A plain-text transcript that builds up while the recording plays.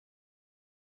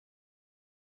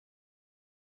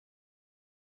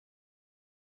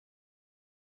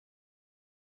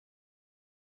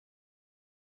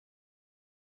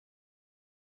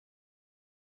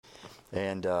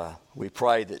And we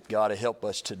pray that God will help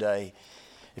us today.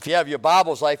 If you have your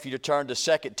Bibles, I'd like for you to turn to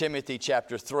 2 Timothy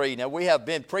chapter 3. Now, we have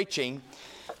been preaching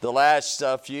the last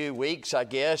few weeks, I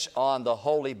guess, on the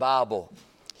Holy Bible.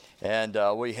 And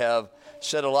we have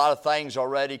said a lot of things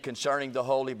already concerning the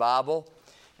Holy Bible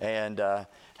and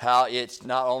how it's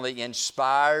not only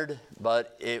inspired,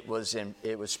 but it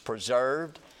was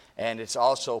preserved, and it's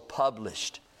also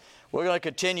published. We're going to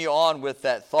continue on with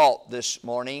that thought this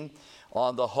morning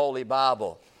on the Holy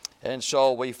Bible. And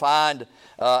so we find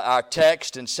our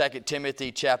text in 2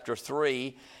 Timothy chapter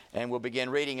 3, and we'll begin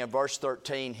reading in verse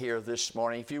 13 here this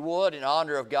morning. If you would, in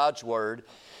honor of God's Word,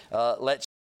 let's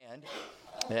stand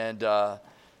and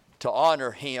to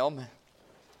honor Him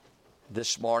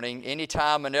this morning.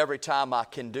 Anytime and every time I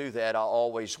can do that, I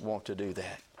always want to do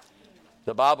that.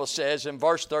 The Bible says in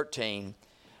verse 13,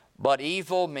 "But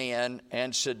evil men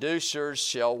and seducers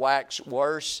shall wax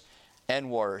worse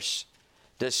and worse,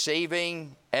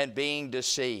 deceiving and being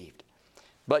deceived.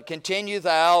 But continue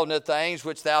thou in the things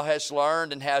which thou hast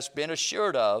learned and hast been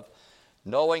assured of,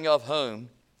 knowing of whom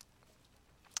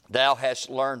thou hast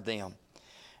learned them,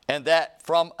 and that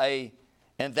from a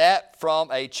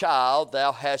child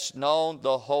thou hast known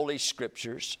the holy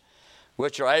Scriptures,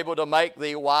 which are able to make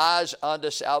thee wise unto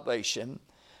salvation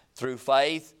through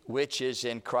faith which is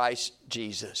in Christ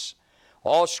Jesus.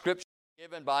 All Scripture is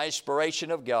given by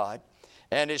inspiration of God,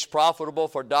 and is profitable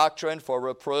for doctrine, for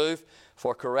reproof,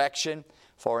 for correction,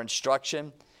 for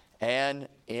instruction, and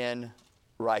in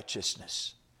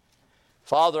righteousness."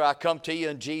 Father, I come to you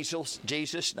in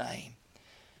Jesus' name.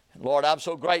 Lord, I'm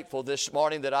so grateful this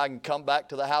morning that I can come back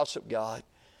to the house of God.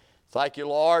 Thank you,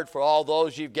 Lord, for all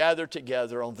those you've gathered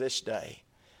together on this day.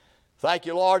 Thank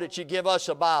you, Lord, that you give us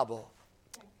a Bible,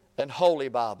 an holy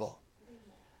Bible.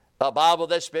 A Bible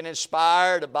that's been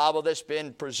inspired, a Bible that's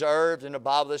been preserved, and a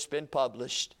Bible that's been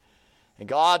published. And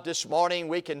God, this morning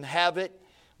we can have it,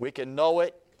 we can know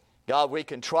it. God, we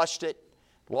can trust it.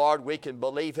 Lord, we can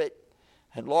believe it.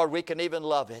 And Lord, we can even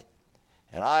love it.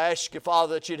 And I ask you,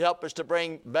 Father, that you'd help us to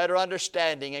bring better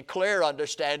understanding and clear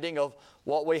understanding of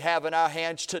what we have in our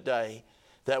hands today,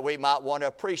 that we might want to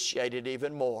appreciate it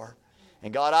even more.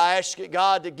 And God, I ask you,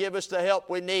 God, to give us the help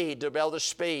we need to be able to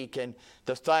speak and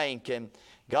to think, and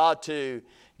God, to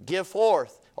give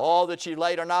forth all that you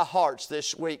laid on our hearts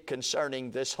this week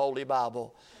concerning this Holy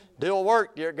Bible. Do a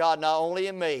work, dear God, not only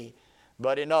in me,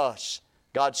 but in us.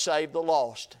 God, save the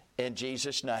lost in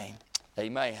Jesus' name.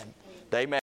 Amen.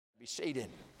 Amen. Be seated.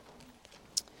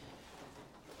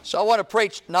 So I want to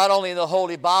preach not only the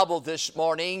Holy Bible this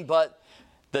morning, but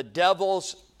the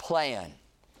devil's plan.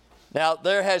 Now,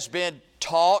 there has been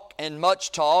talk and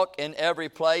much talk in every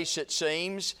place, it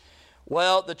seems.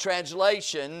 Well, the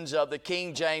translations of the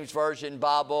King James Version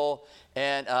Bible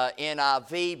and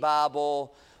NIV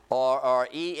Bible or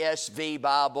ESV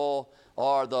Bible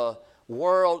or the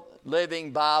World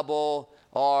Living Bible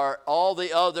or all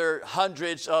the other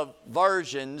hundreds of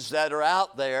versions that are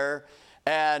out there,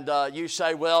 and you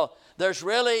say, well, there's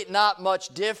really not much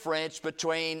difference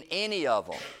between any of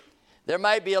them. There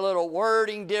may be a little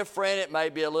wording different. It may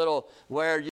be a little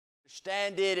where you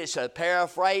understand it. It's a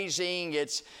paraphrasing.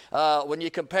 It's when you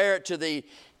compare it to the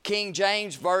King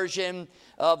James Version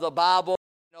of the Bible,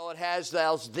 you know, it has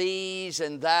those these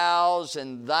and thous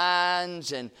and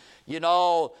thines, and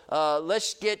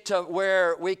let's get to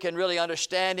where we can really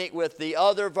understand it with the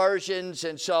other versions.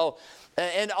 And so,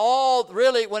 and all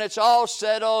really, when it's all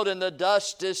settled and the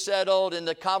dust is settled in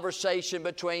the conversation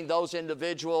between those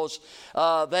individuals,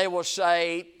 they will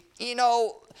say,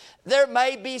 there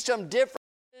may be some differences,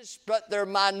 but they're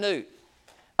minute.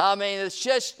 I mean, it's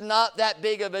just not that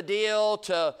big of a deal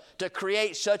to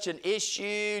create such an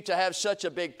issue, to have such a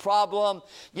big problem,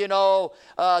 to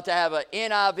have an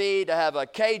NIV, to have a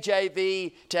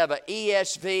KJV, to have an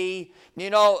ESV.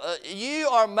 You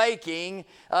are making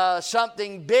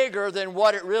something bigger than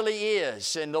what it really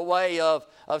is in the way of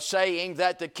saying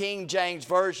that the King James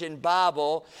Version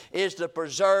Bible is the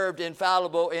preserved,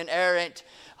 infallible, inerrant,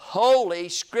 holy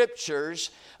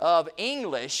Scriptures of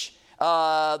English.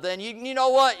 Then you know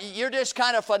what? You're just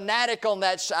kind of fanatic on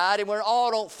that side, and we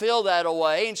all don't feel that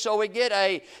way. And so we get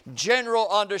a general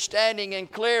understanding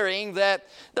and clearing that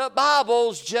the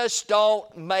Bibles just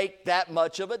don't make that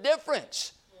much of a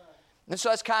difference. And so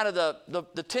that's kind of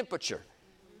the temperature.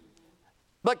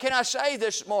 But can I say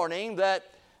this morning that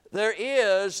there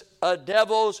is a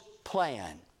devil's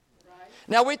plan?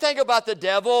 Now, we think about the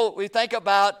devil, we think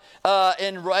about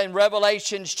in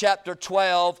Revelation chapter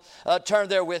 12, turn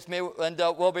there with me, and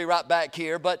we'll be right back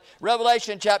here. But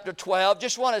Revelation chapter 12,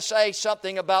 just want to say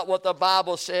something about what the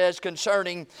Bible says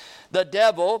concerning the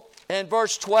devil. In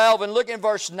verse 12, and look in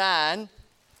verse 9,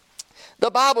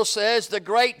 The Bible says the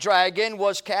great dragon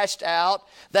was cast out,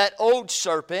 that old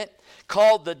serpent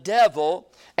called the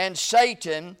devil and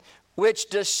Satan, which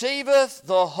deceiveth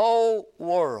the whole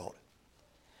world.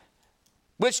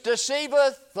 Which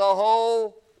deceiveth the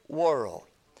whole world.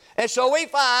 And so we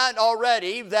find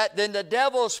already that in the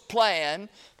devil's plan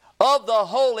of the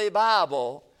Holy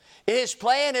Bible, his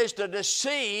plan is to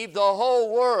deceive the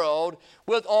whole world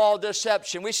with all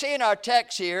deception. We see in our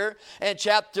text here in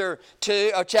chapter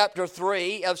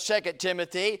 3 of 2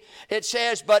 Timothy, it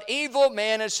says, "But evil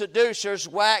men and seducers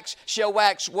shall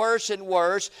wax worse and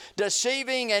worse,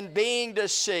 deceiving and being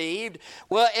deceived."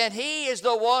 Well, and he is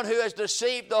the one who has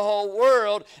deceived the whole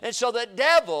world. And so the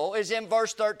devil is in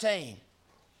verse 13.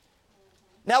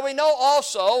 Now we know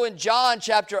also in John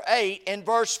chapter 8 in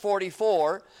verse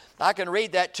 44, I can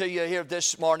read that to you here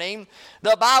this morning.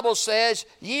 The Bible says,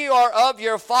 "Ye are of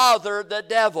your father the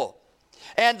devil,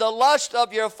 and the lust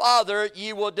of your father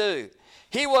ye will do.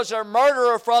 He was a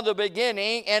murderer from the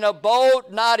beginning, and abode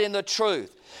not in the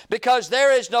truth, because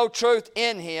there is no truth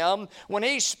in him. When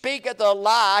he speaketh a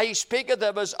lie, he speaketh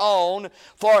of his own,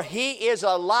 for he is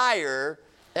a liar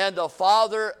and the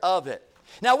father of it."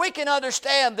 Now we can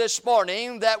understand this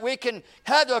morning that we can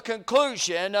have a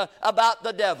conclusion about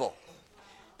the devil.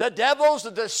 The devil's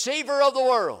the deceiver of the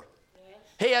world.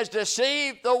 He has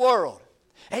deceived the world.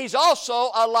 He's also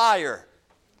a liar.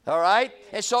 All right?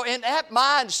 And so in that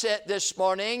mindset this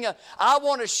morning, I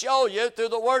want to show you through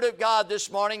the Word of God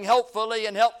this morning, helpfully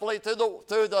through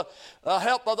the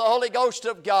help of the Holy Ghost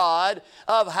of God,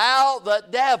 of how the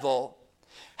devil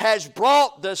has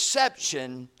brought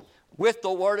deception with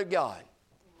the Word of God.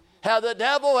 How the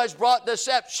devil has brought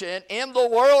deception in the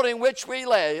world in which we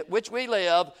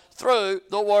live through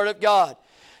the Word of God.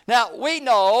 Now, we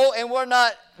know, and we're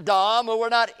not dumb or we're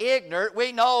not ignorant,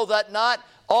 we know that not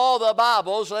all the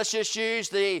Bibles, let's just use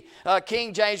the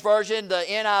King James Version, the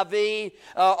NIV,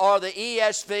 or the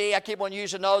ESV. I keep on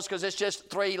using those because it's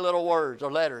just 3 little words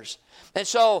or letters. And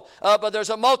so, but there's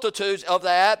a multitude of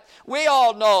that. We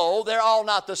all know they're all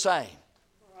not the same.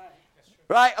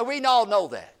 Right? We all know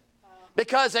that.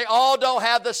 Because they all don't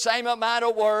have the same amount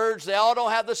of words. They all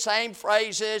don't have the same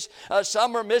phrases.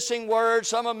 Some are missing words.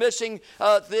 Some are missing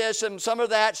this and some of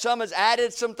that. Some has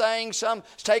added some things. Some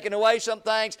has taken away some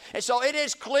things. And so it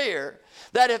is clear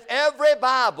that if every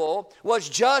Bible was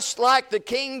just like the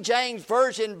King James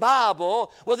Version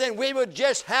Bible, well then we would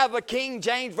just have a King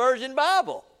James Version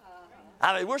Bible.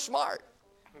 I mean, we're smart.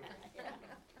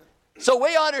 So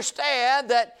we understand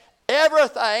that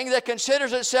everything that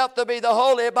considers itself to be the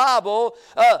Holy Bible,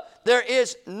 there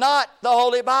is not the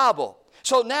Holy Bible.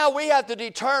 So now we have to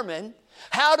determine,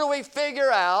 how do we figure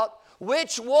out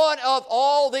which one of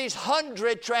all these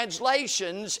 100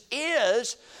 translations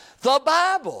is the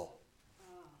Bible?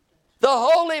 The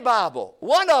Holy Bible.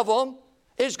 One of them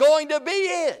is going to be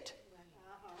it.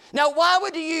 Now, why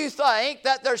would you think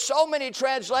that there's so many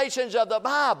translations of the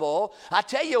Bible? I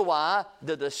tell you why.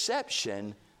 The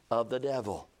deception of the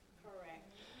devil.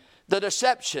 The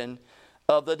deception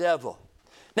of the devil.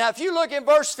 Now, if you look in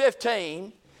verse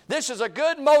 15, this is a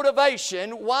good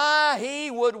motivation why he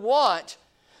would want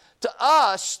to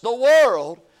us, the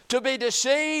world, to be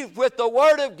deceived with the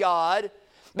Word of God,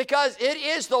 because it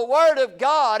is the Word of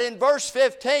God in verse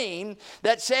 15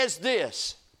 that says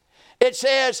this. It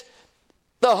says,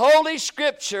 "The Holy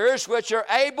Scriptures, which are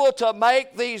able to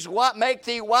make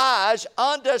thee wise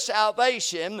unto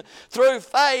salvation through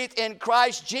faith in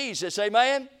Christ Jesus."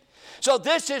 Amen? So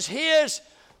this is his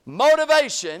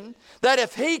motivation, that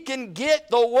if he can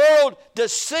get the world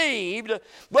deceived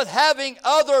with having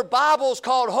other Bibles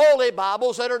called Holy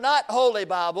Bibles that are not Holy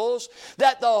Bibles,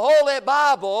 that the Holy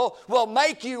Bible will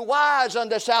make you wise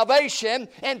unto salvation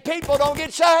and people don't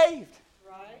get saved.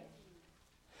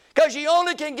 Because you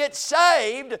only can get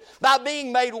saved by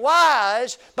being made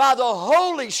wise by the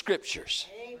Holy Scriptures.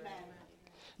 Amen.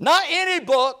 Not any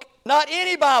book, not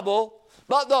any Bible,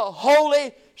 but the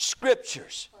Holy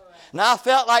Scriptures. Now, I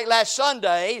felt like last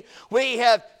Sunday we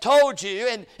have told you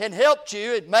and helped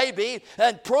you and maybe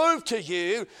and proved to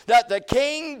you that the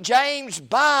King James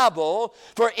Bible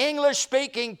for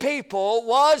English-speaking people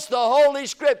was the Holy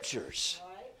Scriptures.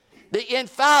 The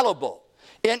infallible,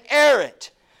 inerrant,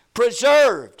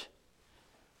 preserved,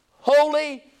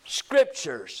 Holy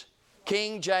Scriptures,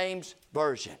 King James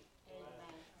Version.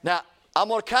 Now, I'm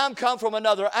going to come from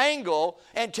another angle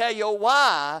and tell you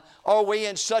why are we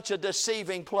in such a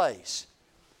deceiving place.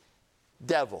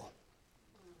 Devil.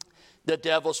 The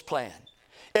devil's plan.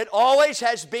 It always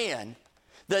has been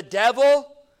the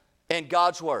devil and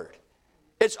God's Word.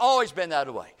 It's always been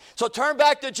that way. So turn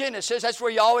back to Genesis. That's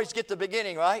where you always get the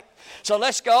beginning, right? So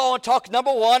let's go and talk,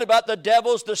 number one, about the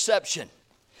devil's deception.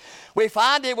 We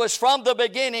find it was from the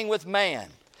beginning with man.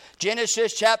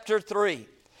 Genesis chapter 3.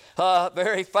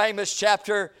 Very famous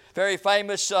chapter, very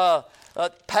famous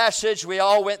passage. We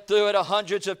all went through it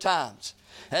hundreds of times.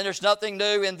 And there's nothing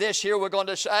new in this here we're going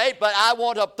to say, but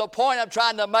the point I'm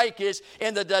trying to make is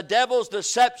in the devil's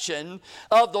deception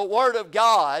of the Word of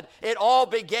God, it all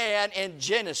began in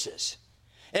Genesis.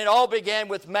 And it all began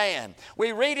with man.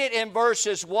 We read it in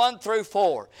verses 1 through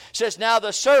 4. It says, Now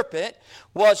the serpent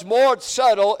was more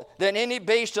subtle than any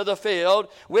beast of the field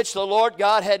which the Lord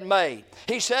God had made.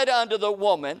 He said unto the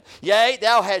woman, Yea,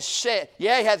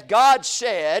 hath God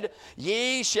said,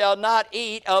 Ye shall not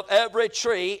eat of every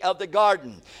tree of the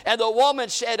garden. And the woman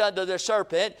said unto the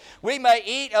serpent, We may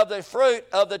eat of the fruit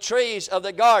of the trees of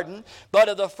the garden, but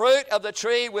of the fruit of the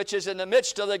tree which is in the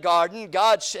midst of the garden,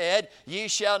 God said, Ye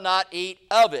shall not eat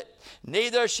of it,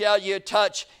 neither shall you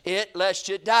touch it, lest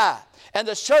you die. And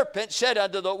the serpent said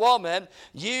unto the woman,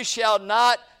 You shall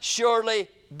not surely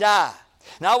die.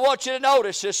 Now I want you to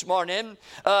notice this morning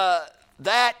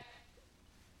that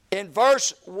in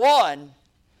verse 1,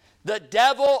 the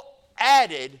devil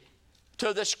added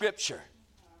to the scripture.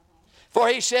 For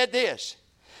he said this,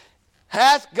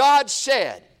 Hath God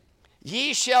said,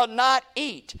 Ye shall not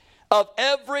eat of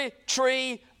every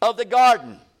tree of the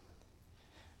garden?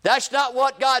 That's not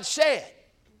what God said.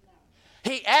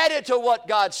 He added to what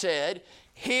God said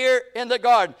here in the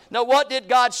garden. Now, what did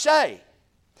God say?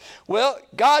 Well,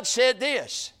 God said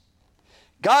this.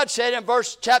 God said in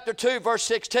chapter 2, verse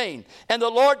 16, And the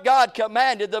Lord God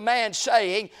commanded the man,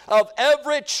 saying, Of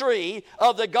every tree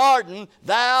of the garden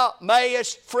thou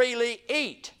mayest freely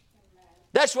eat.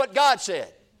 That's what God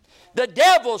said. The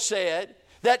devil said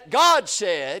that God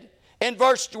said in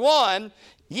verse 1,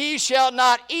 Ye shall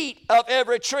not eat of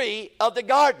every tree of the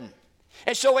garden.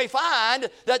 And so we find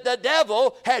that the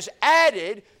devil has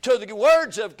added to the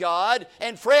words of God,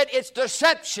 and Fred, it's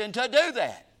deception to do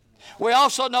that. We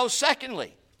also know,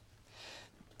 secondly,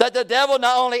 that the devil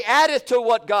not only addeth to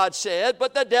what God said,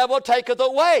 but the devil taketh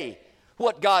away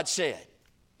what God said.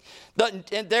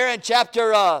 And there in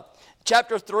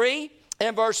chapter 3,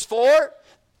 in verse 4,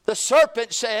 the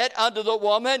serpent said unto the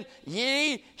woman,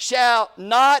 Ye shall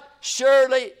not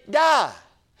surely die.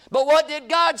 But what did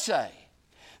God say?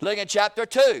 Look in chapter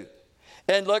 2,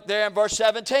 and look there in verse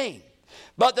 17.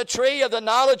 But the tree of the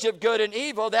knowledge of good and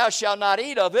evil, thou shalt not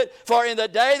eat of it, for in the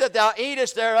day that thou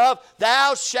eatest thereof,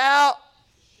 thou shalt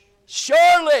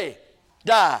surely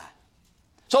die.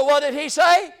 So what did he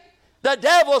say? The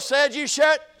devil said, you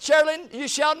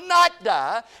shall not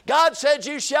die. God said,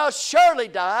 you shall surely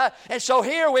die. And so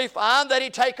here we find that he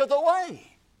taketh away.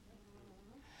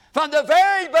 From the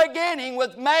very beginning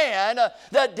with man,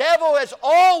 the devil has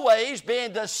always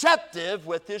been deceptive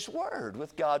with his word,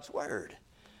 with God's word.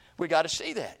 We got to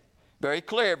see that. Very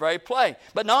clear, very plain.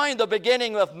 But not only the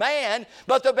beginning with man,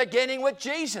 but the beginning with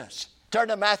Jesus. Turn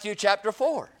to Matthew chapter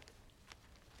 4.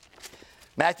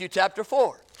 Matthew chapter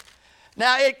 4.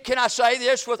 Now, can I say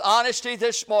this with honesty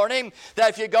this morning, that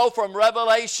if you go from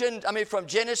from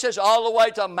Genesis all the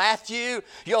way to Matthew,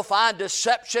 you'll find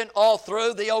deception all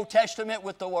through the Old Testament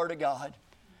with the Word of God.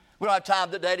 We don't have time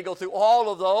today to go through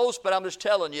all of those, but I'm just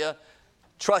telling you,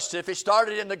 trust it. If it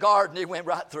started in the garden, it went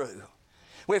right through.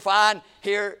 We find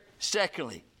here,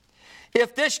 secondly,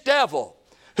 if this devil,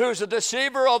 who's a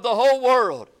deceiver of the whole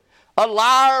world, a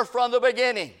liar from the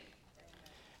beginning,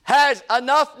 has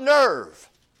enough nerve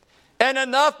and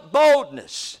enough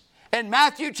boldness in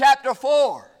Matthew chapter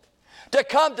 4 to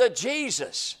come to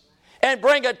Jesus and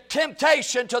bring a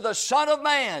temptation to the Son of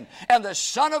Man and the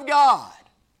Son of God,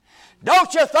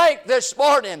 don't you think this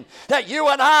morning that you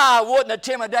and I wouldn't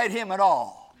intimidate him at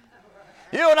all?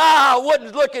 You and I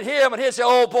wouldn't look at him and he'd say,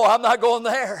 oh boy, I'm not going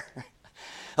there.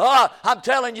 I'm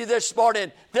telling you this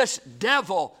morning, this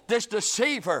devil, this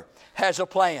deceiver has a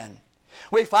plan.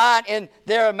 We find in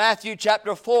Matthew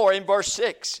chapter 4 in verse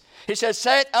 6. He says,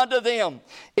 Say unto them,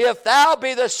 If thou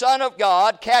be the Son of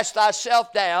God, cast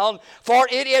thyself down, for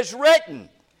it is written.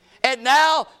 And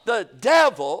now the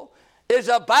devil is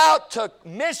about to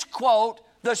misquote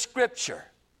the scripture.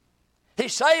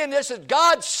 He's saying this as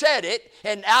God said it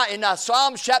in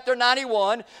Psalms chapter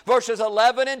 91, verses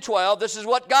 11 and 12. This is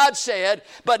what God said,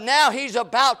 but now he's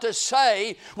about to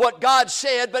say what God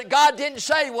said, but God didn't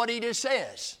say what he just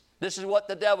says. This is what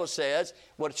the devil says,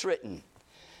 what's written.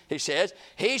 He says,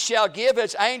 He shall give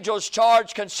His angels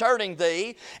charge concerning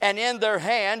thee, and in their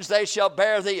hands they shall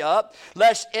bear thee up,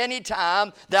 lest any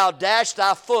time thou dash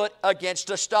thy foot against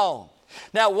a stone.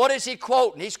 Now, what is he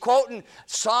quoting? He's quoting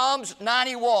Psalms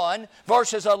 91,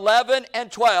 verses 11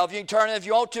 and 12. You can turn it if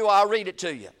you want to. I'll read it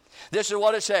to you. This is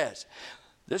what it says.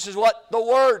 This is what the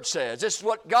Word says. This is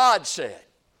what God said.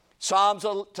 Psalms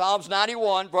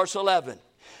 91, verse 11.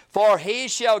 For he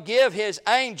shall give his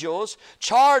angels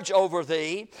charge over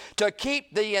thee, to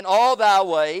keep thee in all thy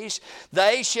ways.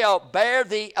 They shall bear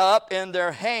thee up in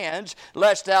their hands,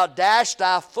 lest thou dash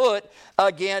thy foot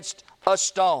against a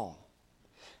stone.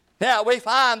 Now, we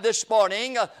find this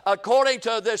morning, according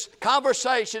to this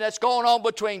conversation that's going on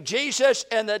between Jesus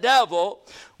and the devil,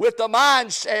 with the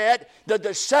mindset, the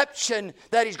deception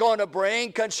that he's going to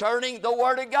bring concerning the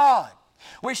Word of God.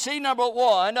 We see, number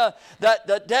one, that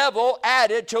the devil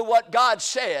added to what God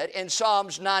said in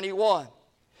Psalms 91.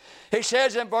 He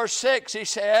says in verse 6, he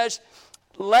says,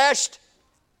 lest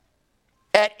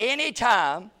at any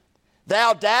time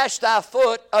thou dash thy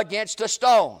foot against a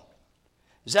stone.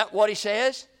 Is that what he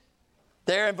says?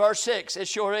 There in verse 6, it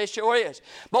sure is.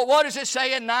 But what does it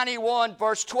say in 91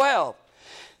 verse 12?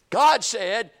 God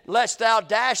said, lest thou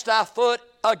dash thy foot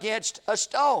against a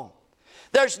stone.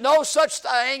 There's no such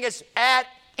thing as at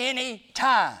any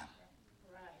time.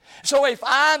 So we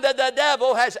find that the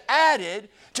devil has added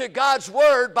to God's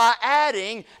Word by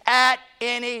adding at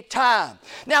any time.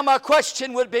 Now my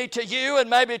question would be to you, and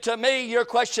maybe to me, your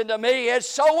question to me is,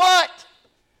 so what?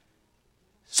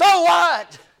 So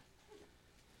what?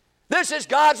 This is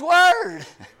God's Word.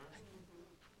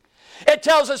 It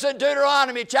tells us in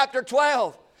Deuteronomy chapter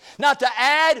 12 not to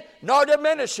add nor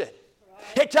diminish it.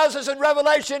 It tells us in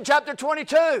Revelation chapter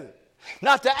 22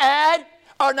 not to add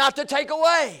or not to take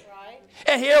away.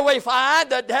 And here we find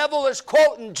the devil is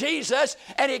quoting Jesus,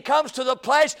 and he comes to the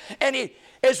place and he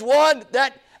is one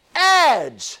that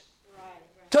adds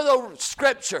to the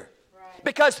Scripture.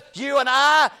 Because you and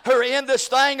I are in this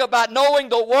thing about knowing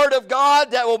the Word of God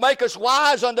that will make us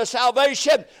wise unto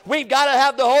salvation. We've got to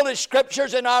have the Holy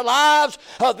Scriptures in our lives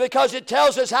because it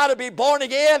tells us how to be born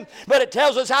again, but it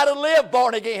tells us how to live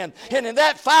born again. And in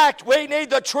that fact, we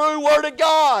need the true Word of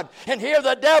God. And here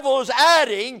the devil is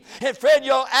adding, and friend,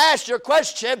 you'll ask your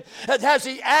question, has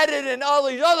he added in all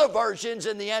these other versions?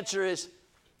 And the answer is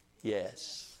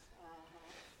yes.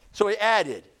 So he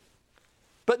added.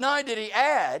 But not only did he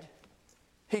add,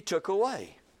 he took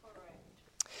away.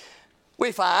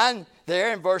 We find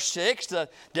there in verse 6, the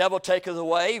devil taketh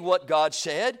away what God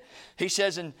said. He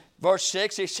says in verse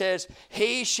 6, he says,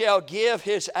 he shall give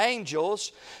his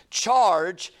angels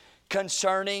charge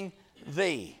concerning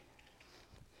thee.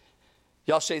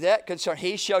 Y'all see that?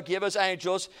 He shall give his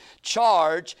angels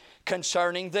charge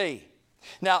concerning thee.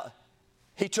 Now,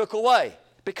 he took away,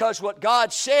 because what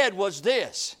God said was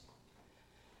this: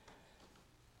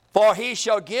 for he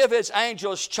shall give his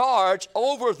angels charge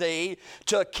over thee,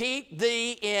 to keep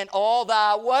thee in all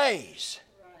thy ways.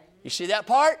 You see that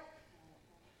part?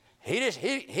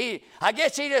 I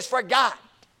guess he just forgot.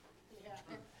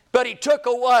 But he took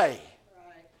away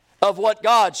of what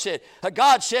God said.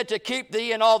 God said to keep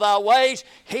thee in all thy ways.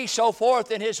 He so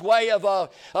forth in his way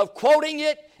of quoting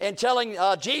it and telling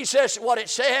Jesus what it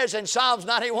says in Psalms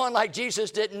 91 like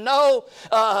Jesus didn't know.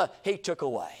 He took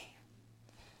away.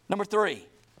 Number 3.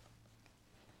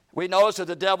 We notice that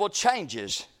the devil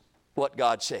changes what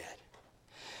God said.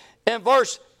 In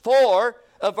verse 4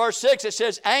 of verse 6, it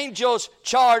says, angels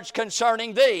charge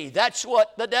concerning thee. That's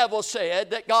what the devil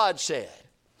said that God said.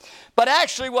 But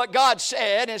actually what God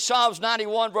said in Psalms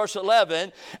 91 verse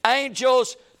 11,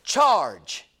 angels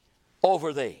charge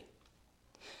over thee.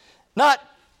 Not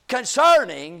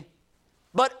concerning,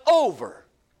 but over.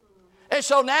 And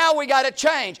so now we got to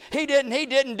change. He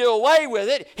didn't do away with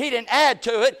it. He didn't add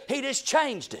to it. He just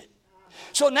changed it.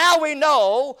 So now we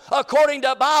know, according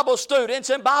to Bible students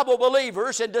and Bible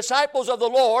believers and disciples of the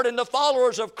Lord and the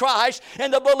followers of Christ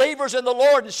and the believers in the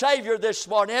Lord and Savior this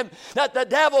morning, that the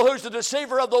devil who's the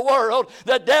deceiver of the world,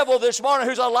 the devil this morning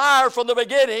who's a liar from the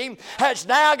beginning, has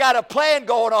now got a plan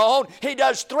going on. He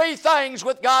does 3 things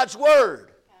with God's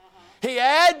Word. He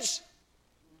adds,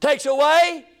 takes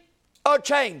away, or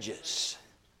changes.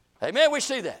 Amen, we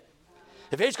see that.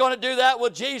 If he's going to do that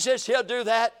with Jesus, he'll do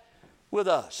that with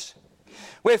us.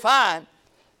 We find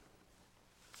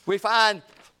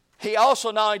he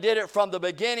also not only did it from the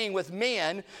beginning with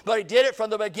men, but he did it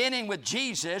from the beginning with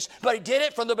Jesus, but he did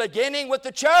it from the beginning with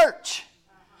the church.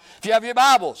 If you have your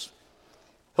Bibles,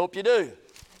 hope you do,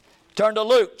 turn to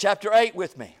Luke chapter 8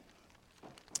 with me.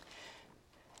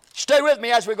 Stay with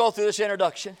me as we go through this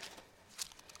introduction.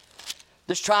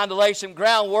 Just trying to lay some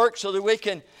groundwork so that we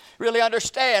can really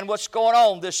understand what's going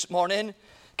on this morning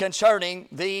concerning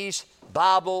these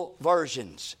Bible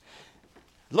versions.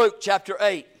 Luke chapter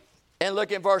 8, and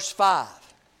look at verse 5.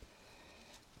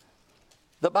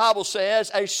 the Bible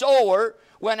says, a sower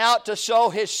went out to sow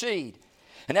his seed.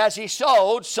 And as he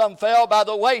sowed, some fell by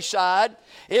the wayside.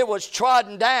 It was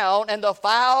trodden down, and the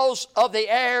fowls of the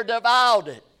air devoured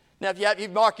it. Now, if you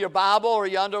mark your Bible or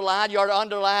you underline, you ought to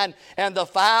underline, and the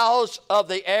fowls of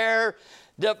the air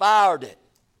devoured it.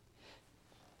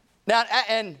 Now,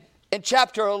 and in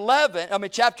chapter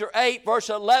 8, verse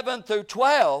 11 through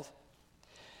 12,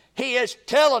 he is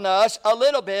telling us a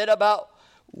little bit about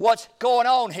what's going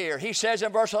on here. He says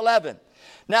in verse 11,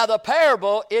 now the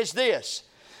parable is this.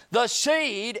 The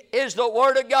seed is the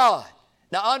Word of God.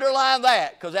 Now underline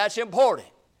that, because that's important.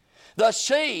 The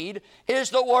seed is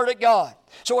the Word of God.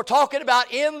 So we're talking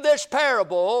about in this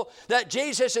parable that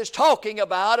Jesus is talking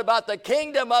about the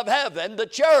kingdom of heaven, the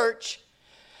church.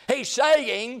 He's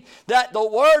saying that the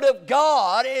Word of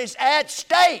God is at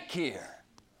stake here.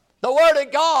 The Word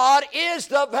of God is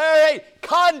the very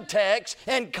context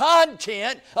and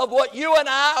content of what you and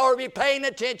I are to be paying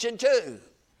attention to.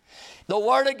 The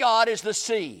Word of God is the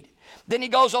seed. Then he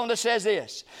goes on to say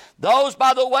this. Those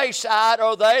by the wayside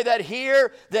are they that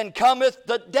hear, then cometh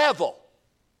the devil.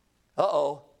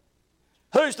 Uh-oh.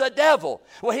 Who's the devil?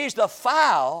 Well, he's the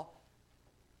fowl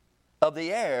of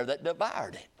the air that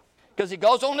devoured it. Because he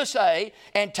goes on to say,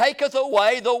 and taketh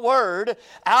away the word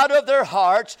out of their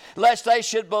hearts, lest they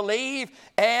should believe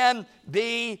and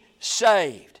be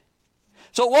saved.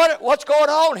 So what's going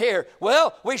on here?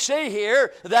 Well, we see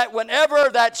here that whenever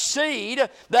that seed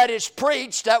that is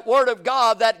preached, that Word of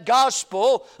God, that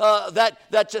gospel,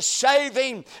 that's a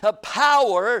saving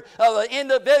power of an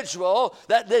individual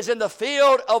that is in the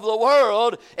field of the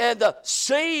world, and the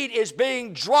seed is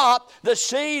being dropped, the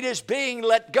seed is being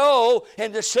let go,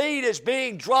 and the seed is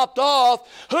being dropped off,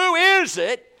 who is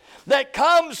it that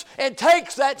comes and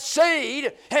takes that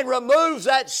seed and removes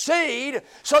that seed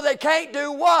so they can't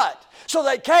do what? So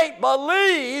they can't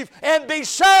believe and be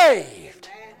saved.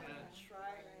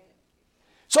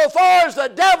 So far as the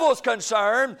devil's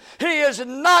concerned, he is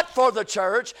not for the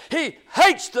church. He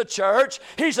hates the church.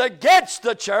 He's against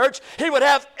the church. He would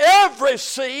have every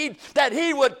seed that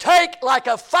he would take like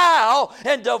a fowl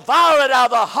and devour it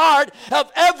out of the heart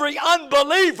of every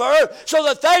unbeliever so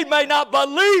that they may not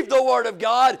believe the Word of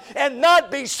God and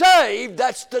not be saved.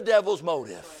 That's the devil's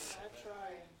motive.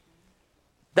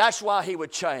 That's why he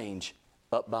would change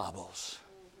up Bibles.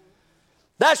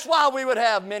 That's why we would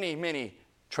have many, many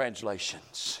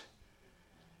translations.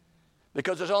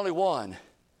 Because there's only one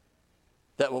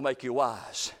that will make you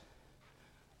wise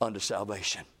unto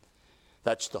salvation.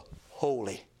 That's the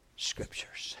Holy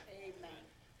Scriptures. Amen.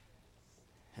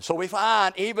 And so we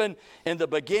find even in the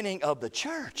beginning of the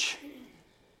church,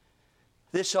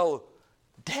 this old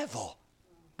devil,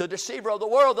 the deceiver of the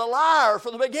world, the liar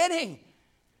from the beginning,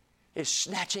 is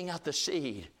snatching out the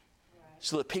seed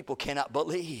so that people cannot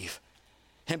believe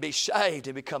and be saved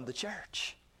and become the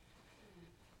church.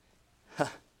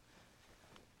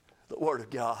 The Word of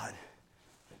God.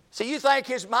 See, you think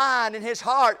his mind and his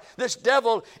heart, this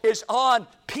devil is on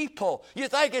people. You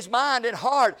think his mind and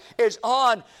heart is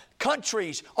on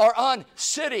countries or on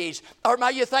cities. Or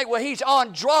you think, well, he's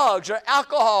on drugs or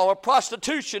alcohol or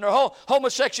prostitution or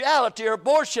homosexuality or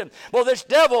abortion. Well, this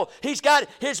devil, he's got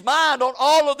his mind on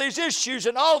all of these issues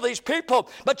and all of these people.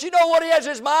 But you know what he has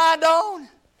his mind on?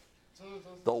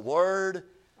 The Word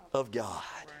of God.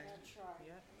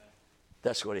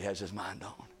 That's what he has his mind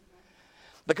on.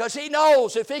 Because he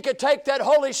knows if he could take that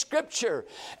Holy Scripture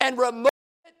and remove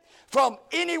it from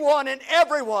anyone and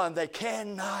everyone, they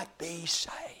cannot be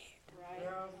saved. Right.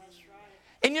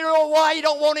 And you know why you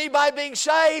don't want anybody being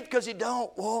saved? Because you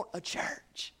don't want a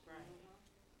church.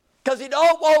 Because you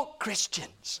don't want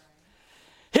Christians.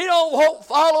 He don't want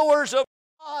followers of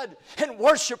God and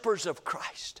worshipers of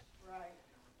Christ.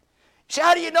 See,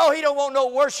 how do you know he don't want no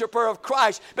worshiper of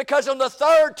Christ? Because on the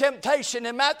third temptation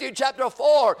in Matthew chapter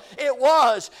 4, it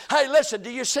was, hey, listen,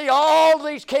 do you see all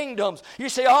these kingdoms? You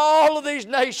see all of these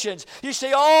nations? You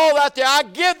see all out there? I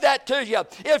give that to you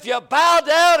if you bow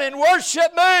down and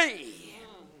worship me.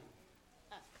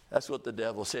 That's what the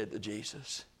devil said to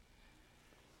Jesus.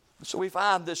 So we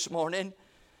find this morning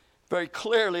very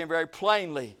clearly and very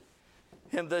plainly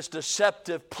in this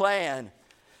deceptive plan,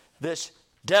 this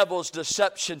devil's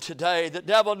deception today, the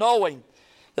devil knowing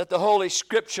that the Holy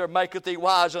Scripture maketh thee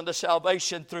wise unto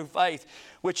salvation through faith,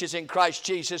 which is in Christ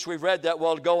Jesus. We read that a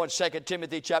while ago in 2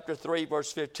 Timothy chapter 3,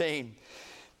 verse 15.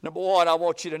 Number one, I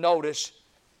want you to notice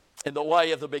in the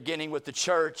way of the beginning with the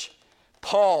church,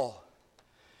 Paul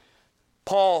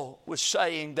was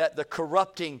saying that the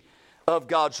corrupting of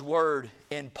God's Word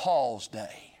in Paul's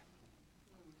day.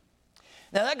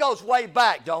 Now that goes way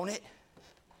back, don't it?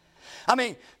 I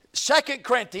mean, 2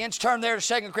 Corinthians, turn there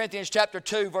to 2 Corinthians chapter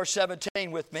 2, verse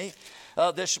 17 with me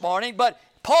this morning. But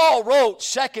Paul wrote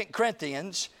 2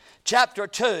 Corinthians chapter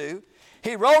 2.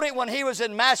 He wrote it when he was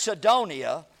in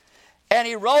Macedonia, and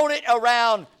he wrote it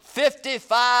around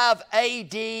 55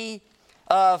 A.D.,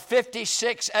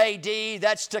 56 A.D.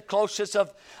 That's the closest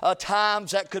of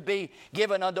times that could be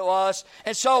given unto us.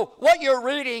 And so what you're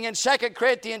reading in 2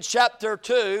 Corinthians chapter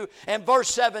 2 and verse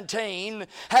 17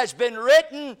 has been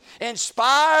written,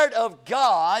 inspired of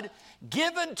God,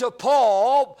 given to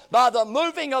Paul by the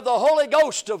moving of the Holy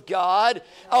Ghost of God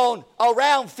on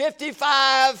around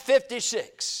 55,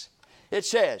 56. It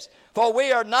says, "For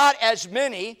we are not as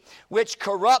many which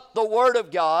corrupt the word of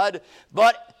God,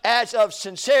 but as of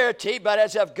sincerity, but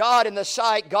as of God in the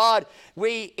sight, God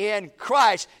we in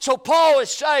Christ." So Paul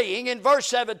is saying in verse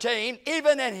 17,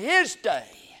 even in his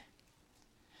day,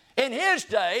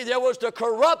 there was the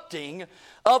corrupting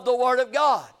of the word of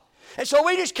God. And so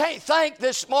we just can't think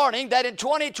this morning that in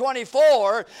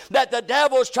 2024 that the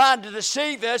devil is trying to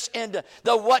deceive us into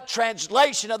what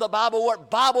translation of the Bible, what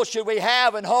Bible should we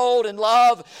have and hold and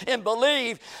love and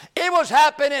believe. It was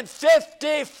happening in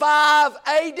 55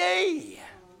 A.D.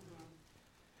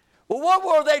 Well, what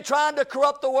were they trying to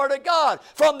corrupt the Word of God?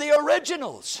 From the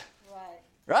originals.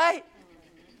 Right?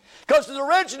 Because the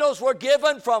originals were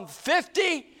given from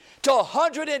 50 to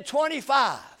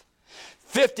 125.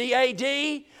 50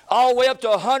 A.D., all the way up to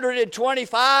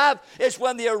 125 is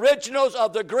when the originals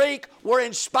of the Greek were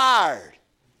inspired.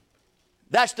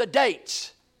 That's the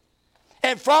dates.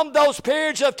 And from those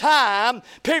periods of time,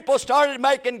 people started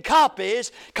making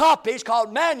copies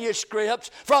called manuscripts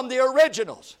from the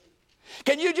originals.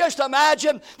 Can you just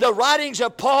imagine the writings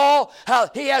of Paul? How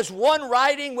he has one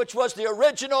writing which was the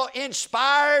original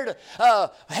inspired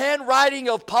handwriting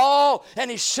of Paul,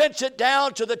 and he sends it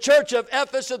down to the church of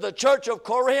Ephesus, the church of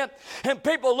Corinth, and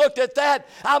people looked at that.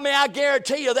 I mean, I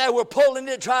guarantee you they were pulling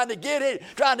it, trying to get it,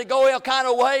 trying to go all kind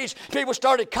of ways. People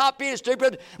started copying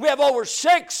it. We have over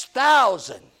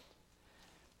 6,000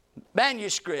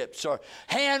 manuscripts or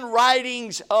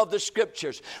handwritings of the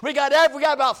Scriptures. We got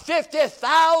about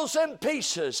 50,000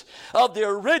 pieces of the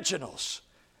originals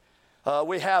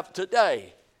we have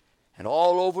today and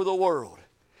all over the world.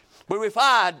 But we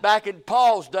find back in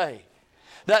Paul's day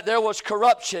that there was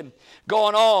corruption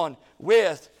going on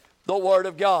with the Word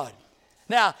of God.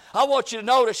 Now, I want you to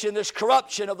notice in this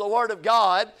corruption of the Word of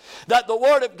God that the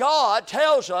Word of God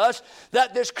tells us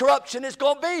that this corruption is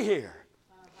going to be here.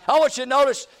 I want you to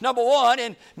notice, number one,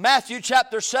 in Matthew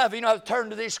chapter 7, you know, I've turned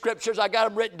to these scriptures, I got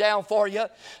them written down for you.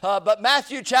 But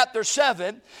Matthew chapter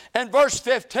 7 and verse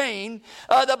 15,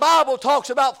 the Bible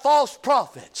talks about false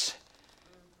prophets.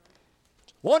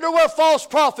 Wonder where false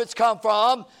prophets come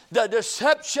from? The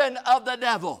deception of the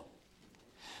devil.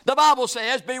 The Bible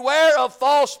says, "Beware of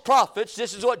false prophets,"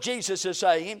 this is what Jesus is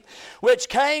saying, "which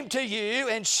came to you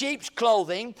in sheep's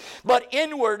clothing, but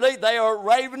inwardly they are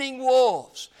ravening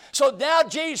wolves." So now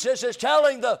Jesus is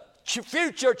telling the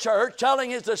future church, telling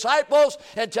his disciples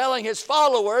and telling his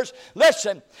followers,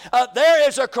 listen, there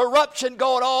is a corruption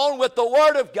going on with the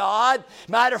Word of God.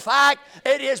 Matter of fact,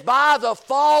 it is by the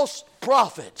false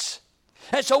prophets.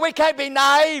 And so we can't be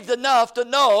naive enough to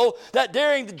know that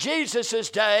during Jesus'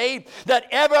 day that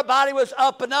everybody was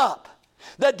up and up.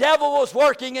 The devil was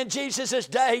working in Jesus'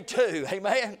 day too.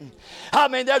 Amen. I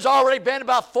mean, there's already been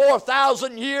about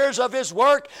 4,000 years of his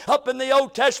work up in the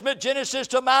Old Testament, Genesis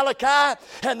to Malachi.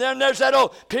 And then there's that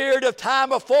old period of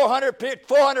time of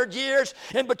 400 years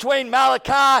in between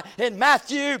Malachi and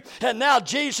Matthew. And now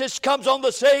Jesus comes on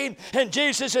the scene, and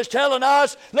Jesus is telling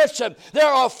us, listen,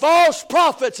 there are false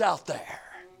prophets out there.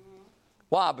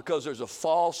 Why? Because there's a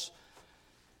false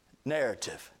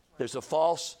narrative. There's a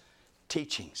false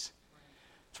teachings.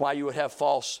 That's why you would have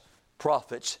false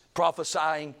prophets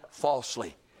prophesying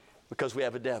falsely, because we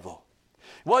have a devil.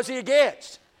 What's he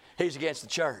against? He's against the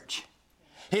church.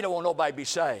 He don't want nobody to be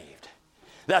saved.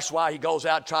 That's why he goes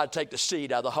out and tries to take the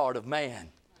seed out of the heart of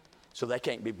man so they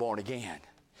can't be born again.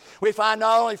 We find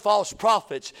not only false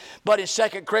prophets, but in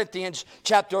 2 Corinthians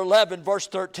chapter 11, verse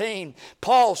 13,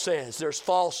 Paul says there's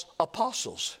false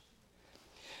apostles.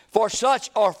 For such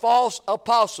are false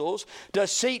apostles,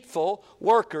 deceitful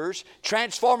workers,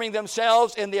 transforming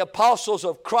themselves in the apostles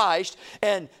of Christ,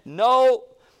 and no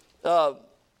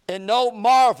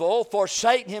marvel, for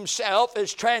Satan himself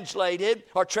is translated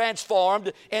or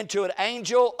transformed into an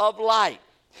angel of light.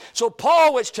 So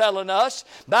Paul was telling us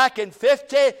back in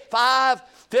 55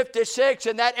 56,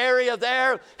 in that area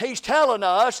there, he's telling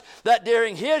us that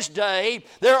during his day,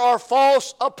 there are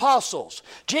false apostles.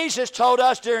 Jesus told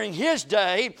us during his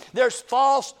day, there's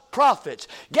false prophets.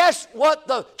 Guess what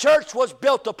the church was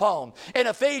built upon? In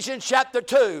Ephesians chapter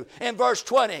 2, in verse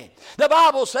 20. The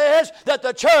Bible says that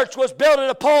the church was built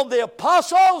upon the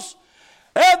apostles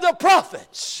and the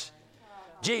prophets.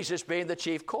 Jesus being the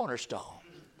chief cornerstone.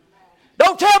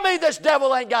 Don't tell me this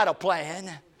devil ain't got a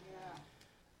plan.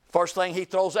 First thing he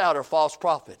throws out are false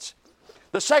prophets.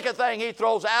 The second thing he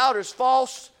throws out is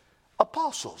false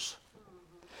apostles.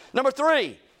 Number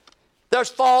 3, there's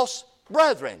false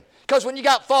brethren. Because when you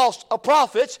got false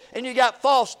prophets and you got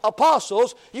false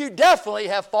apostles, you definitely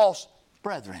have false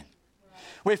brethren.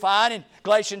 We find in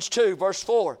Galatians 2, verse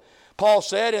 4, Paul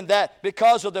said, "In that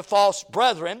because of the false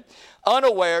brethren,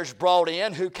 unawares brought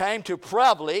in, who came to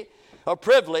privily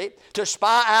to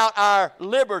spy out our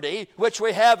liberty, which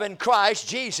we have in Christ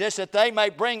Jesus, that they may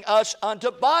bring us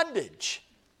unto bondage."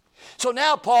 So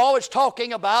now Paul is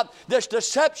talking about this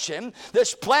deception,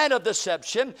 this plan of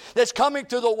deception that's coming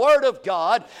through the Word of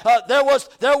God. There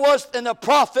was in the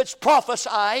prophets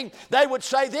prophesying, they would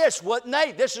say this, wouldn't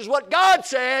they? This is what God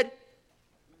said.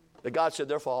 But God said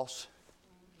they're false.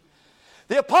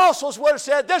 The apostles would have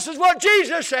said, this is what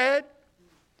Jesus said.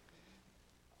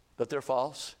 But they're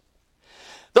false.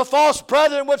 The false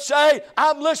brethren would say,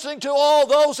 I'm listening to all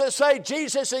those that say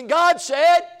Jesus and God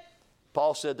said.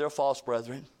 Paul said they're false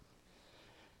brethren.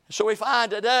 So we find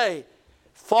today,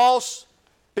 false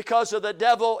because of the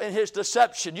devil and his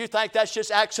deception. You think that's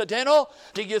just accidental?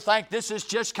 Do you think this is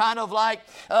just kind of like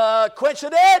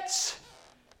coincidence?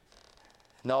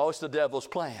 No, it's the devil's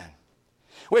plan.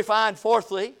 We find,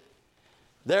 fourthly,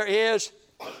 there is,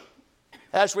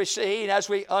 as we see and as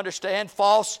we understand,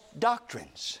 false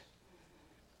doctrines.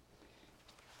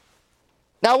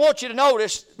 Now I want you to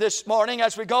notice this morning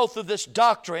as we go through this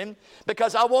doctrine,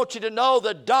 because I want you to know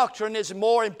the doctrine is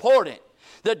more important.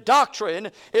 The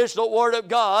doctrine is the Word of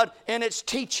God and its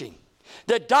teaching.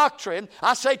 The doctrine,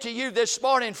 I say to you this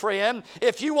morning, friend,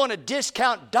 if you want to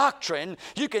discount doctrine,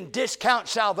 you can discount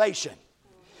salvation.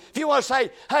 If you want to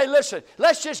say, hey, listen,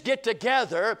 let's just get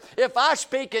together. If I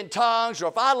speak in tongues, or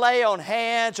if I lay on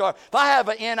hands, or if I have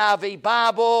an NIV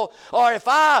Bible, or if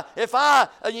I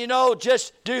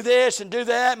just do this and do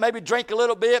that, maybe drink a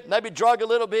little bit, maybe drug a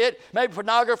little bit, maybe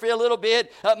pornography a little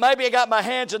bit, maybe I got my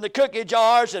hands in the cookie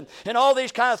jars and all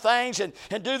these kind of things and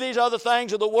do these other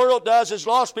things that the world does as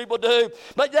lost people do.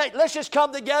 But let's just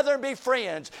come together and be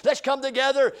friends. Let's come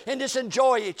together and just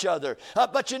enjoy each other.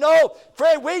 But you know,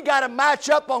 friend, we got to match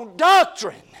up on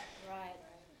doctrine. Right.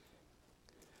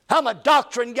 I'm a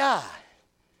doctrine guy.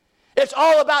 It's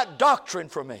all about doctrine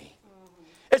for me.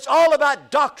 It's all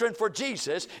about doctrine for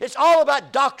Jesus. It's all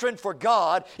about doctrine for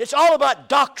God. It's all about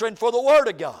doctrine for the Word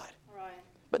of God. Right.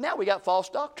 But now we got false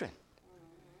doctrine.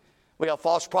 We got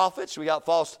false prophets. We got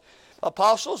false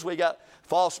apostles. We got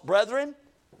false brethren.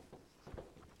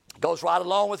 Goes right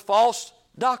along with false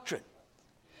doctrine.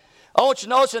 I want you to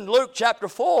notice in Luke chapter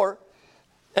 4,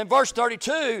 in verse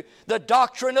 32, the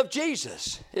doctrine of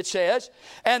Jesus, it says,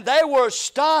 and they were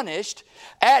astonished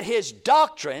at his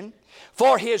doctrine,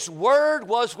 for his word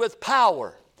was with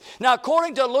power. Now,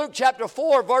 according to Luke chapter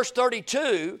 4, verse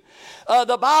 32,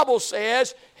 the Bible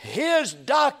says, his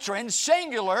doctrine,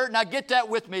 singular, now get that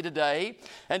with me today,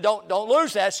 and don't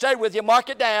lose that, stay with you, mark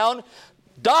it down.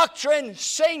 Doctrine,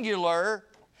 singular,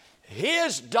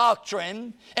 his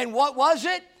doctrine, and what was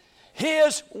it?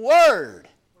 His word.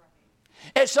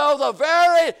 And so the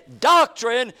very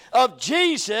doctrine of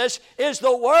Jesus is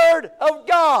the Word of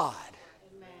God.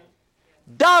 Amen.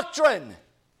 Doctrine.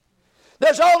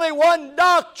 There's only one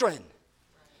doctrine.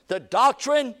 The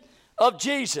doctrine of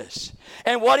Jesus.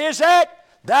 And what is that?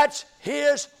 That's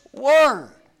His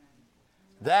Word.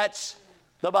 That's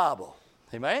the Bible.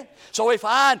 Amen? So we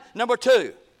find, number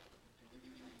 2,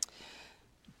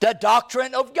 the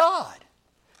doctrine of God.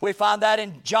 We find that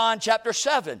in John chapter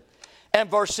 7. And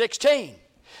verse 16,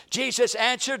 Jesus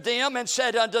answered them and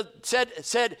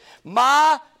said,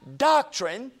 my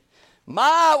doctrine,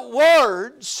 my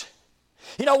words.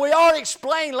 You know, we already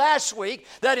explained last week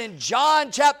that in John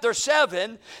chapter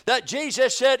 7 that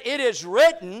Jesus said, it is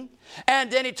written. And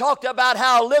then he talked about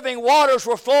how living waters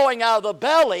were flowing out of the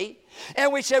belly.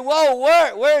 And we said, whoa,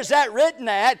 where is that written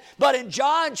at? But in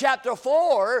John chapter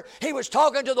 4, he was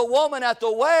talking to the woman at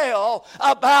the well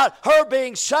about her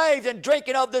being saved and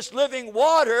drinking of this living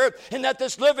water, and that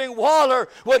this living water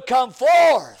would come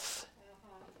forth.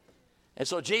 And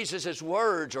so Jesus'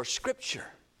 words are Scripture.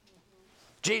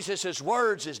 Jesus'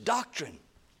 words is doctrine.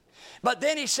 But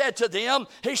then he said to them,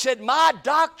 he said, my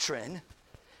doctrine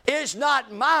is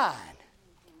not mine,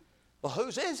 Well,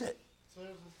 whose is it?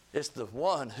 It's the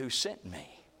one who sent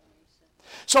me.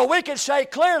 So we can say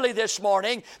clearly this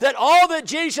morning that all that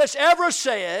Jesus ever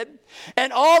said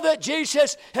and all that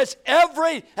Jesus has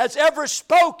ever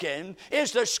spoken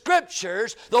is the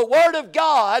Scriptures, the Word of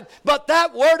God. But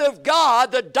that Word of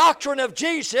God, the doctrine of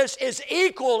Jesus, is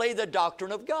equally the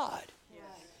doctrine of God.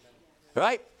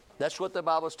 Right? That's what the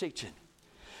Bible's teaching.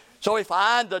 So we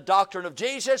find the doctrine of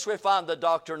Jesus. We find the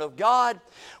doctrine of God.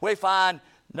 We find,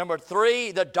 number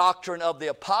 3, the doctrine of the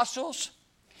apostles.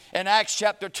 In Acts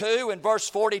chapter 2 and verse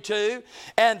 42,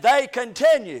 and they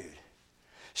continued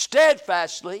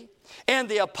steadfastly in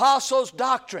the apostles'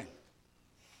 doctrine.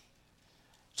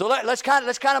 So let's kind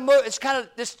of move.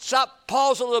 Just stop,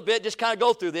 pause a little bit, just kind of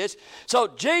go through this. So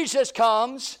Jesus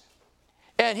comes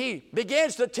and he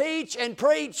begins to teach and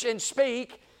preach and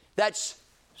speak. That's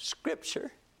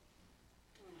Scripture.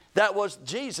 That was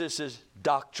Jesus'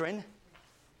 doctrine.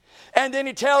 And then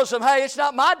he tells them, hey, it's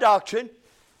not my doctrine.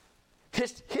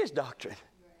 It's his doctrine.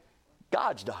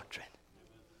 God's doctrine.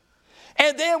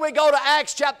 And then we go to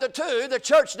Acts chapter 2. The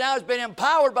church now has been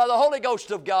empowered by the Holy Ghost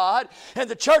of God. And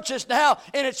the church is now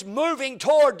in its moving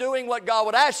toward doing what God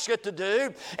would ask it to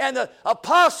do. And the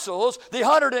apostles, the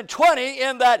 120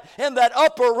 in that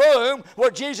upper room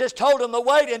where Jesus told them to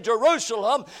wait in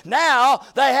Jerusalem, now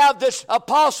they have this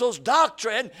apostles'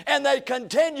 doctrine and they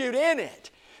continued in it.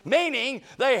 Meaning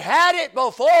they had it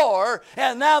before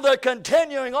and now they're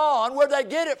continuing on. Where they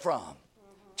get it from?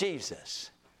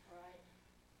 Jesus.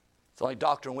 It's the only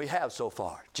doctrine we have so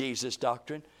far. Jesus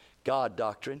doctrine, God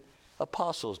doctrine,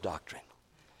 apostles doctrine.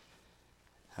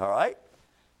 All right?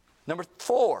 Number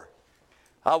 4,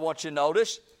 I want you to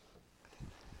notice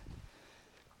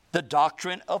the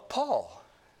doctrine of Paul.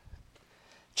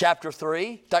 Chapter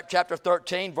 13,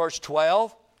 verse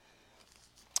 12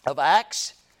 of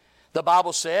Acts. The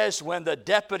Bible says, when the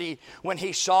deputy, when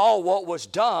he saw what was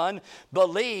done,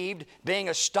 believed, being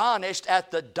astonished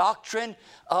at the doctrine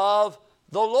of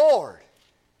the Lord.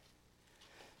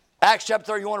 Acts chapter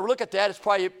 13, you want to look at that, it's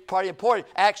probably important.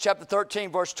 Acts chapter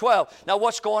 13, verse 12. Now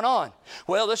what's going on?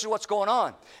 Well, this is what's going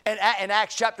on. In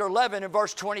Acts chapter 11 and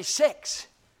verse 26,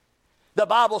 the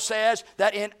Bible says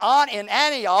that in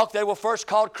Antioch they were first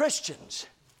called Christians.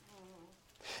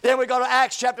 Then we go to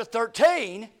Acts chapter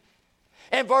 13,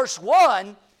 in verse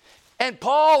 1, and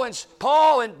Paul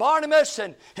and Barnabas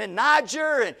and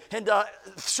Niger and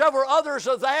several others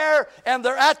are there, and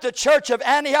they're at the church of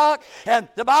Antioch. And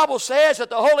the Bible says that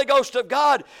the Holy Ghost of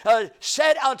God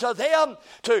said unto them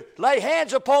to lay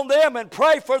hands upon them and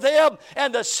pray for them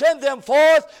and to send them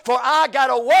forth, for I got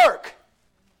a work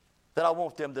that I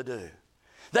want them to do.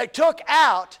 They took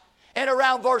out, and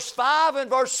around verse 5 and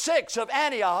verse 6 of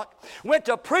Antioch, went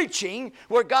to preaching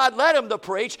where God led them to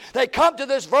preach. They come to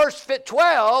this verse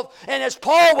 12, and as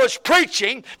Paul was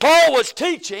preaching, Paul was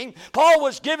teaching, Paul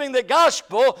was giving the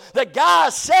gospel, the guy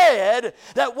said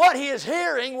that what he is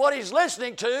hearing, what he's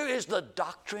listening to is the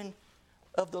doctrine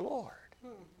of the Lord.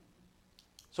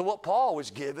 So what Paul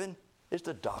was given is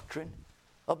the doctrine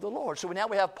of the Lord. So now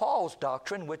we have Paul's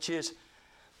doctrine, which is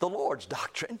the Lord's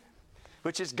doctrine,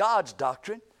 which is God's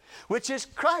doctrine, which is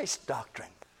Christ's doctrine.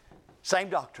 Same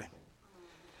doctrine.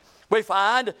 We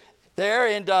find there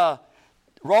in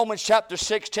Romans chapter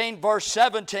 16, verse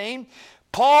 17,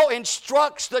 Paul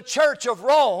instructs the church of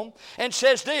Rome and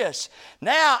says this,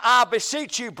 now I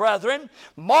beseech you, brethren,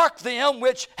 mark them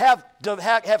which have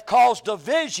caused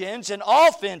divisions and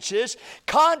offenses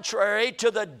contrary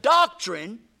to the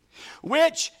doctrine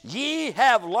which ye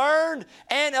have learned,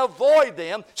 and avoid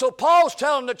them. So Paul's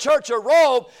telling the church of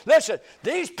Rome, listen,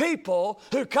 these people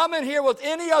who come in here with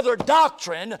any other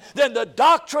doctrine than the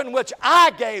doctrine which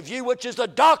I gave you, which is the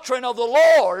doctrine of the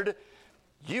Lord,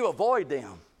 you avoid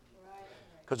them.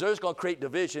 Because they're just going to create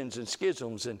divisions and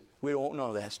schisms, and we don't want none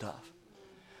of that stuff.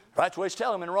 Right? That's what he's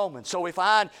telling them in Romans. So we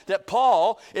find that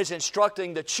Paul is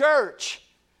instructing the church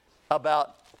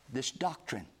about this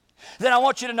doctrine. Then I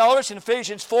want you to notice in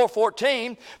Ephesians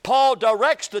 4:14, Paul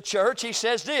directs the church. He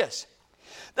says this,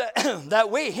 that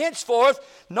we henceforth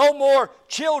no more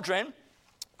children,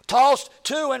 tossed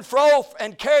to and fro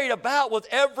and carried about with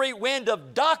every wind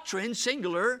of doctrine,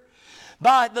 singular,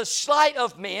 by the sleight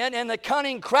of men and the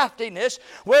cunning craftiness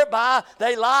whereby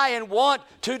they lie and want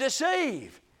to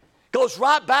deceive. Goes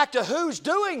right back to who's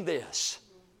doing this.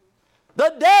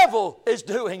 The devil is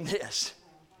doing this.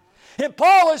 And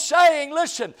Paul is saying,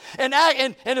 listen,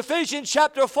 in Ephesians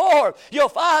chapter 4, you'll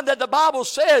find that the Bible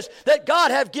says that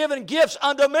God have given gifts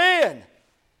unto men.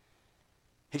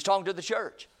 He's talking to the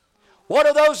church. What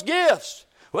are those gifts?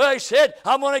 Well, he said,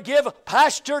 I'm going to give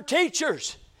pastor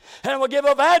teachers. and we'll give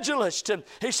evangelists. And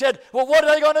he said, well, what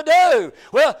are they going to do?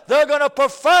 Well, they're going to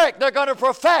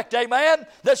perfect, amen,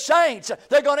 the saints.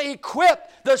 They're going to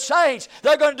equip the saints.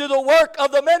 They're going to do the work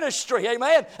of the ministry,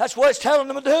 amen. That's what it's telling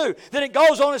them to do. Then it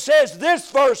goes on and says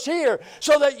this verse here,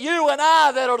 so that you and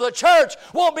I that are the church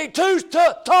won't be too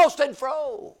tossed and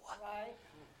fro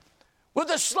with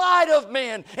the sleight of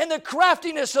men and the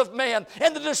craftiness of man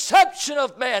and the deception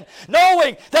of man,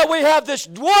 knowing that we have this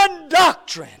one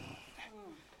doctrine.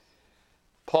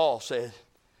 Paul said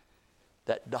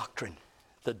that doctrine,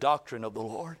 the doctrine of the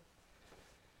Lord,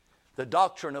 the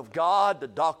doctrine of God, the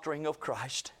doctrine of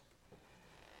Christ.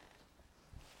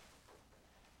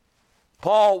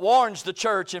 Paul warns the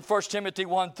church in 1 Timothy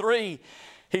 1:3.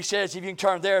 He says, if you can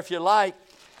turn there if you like,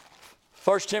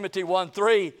 1 Timothy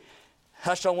 1:3, I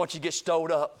just don't want you to get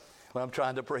stowed up when I'm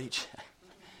trying to preach.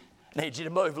 I need you to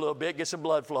move a little bit, get some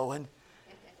blood flowing.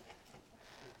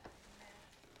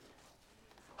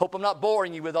 Hope I'm not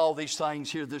boring you with all these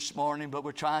things here this morning, but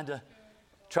we're trying to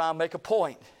make a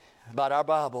point about our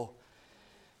Bible.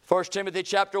 1 Timothy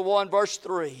chapter 1, verse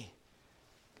 3.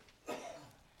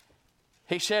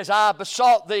 He says, I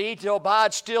besought thee to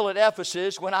abide still at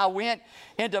Ephesus when I went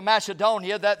into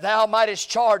Macedonia, that thou mightest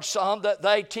charge some that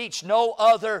they teach no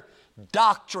other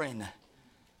doctrine.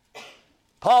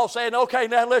 Paul saying, okay,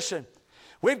 now listen.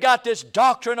 We've got this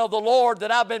doctrine of the Lord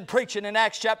that I've been preaching in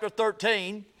Acts chapter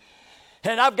 13.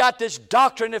 And I've got this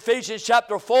doctrine in Ephesians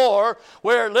chapter 4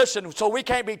 where, listen, so we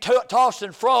can't be tossed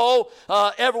and fro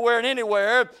everywhere and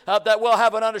anywhere, that we'll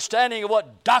have an understanding of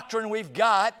what doctrine we've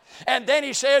got. And then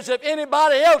he says, if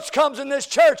anybody else comes in this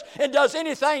church and does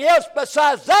anything else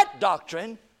besides that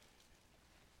doctrine,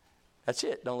 that's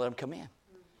it. Don't let them come in.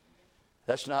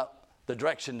 That's not the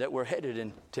direction that we're headed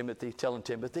in, Timothy, telling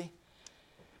Timothy.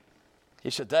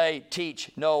 He said, they teach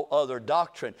no other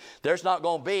doctrine. There's not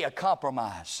going to be a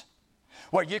compromise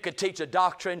where you could teach a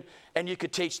doctrine and you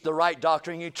could teach the right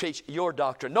doctrine, you teach your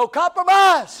doctrine. No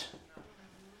compromise.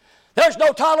 There's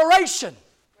no toleration.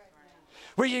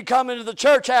 Where you come into the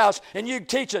church house and you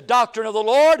teach a doctrine of the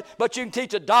Lord, but you can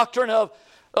teach a doctrine of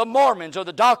Mormons, or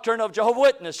the doctrine of Jehovah's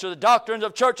Witnesses, or the doctrine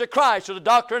of Church of Christ, or the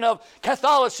doctrine of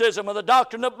Catholicism, or the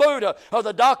doctrine of Buddha, or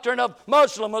the doctrine of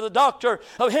Muslim, or the doctrine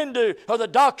of Hindu, or the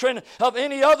doctrine of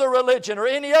any other religion, or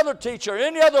any other teacher,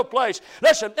 any other place.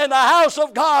 Listen, in the house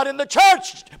of God, in the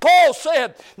church, Paul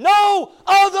said, no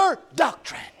other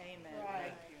doctrine. Amen.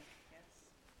 Right.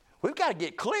 We've got to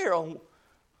get clear on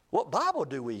what Bible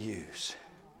do we use.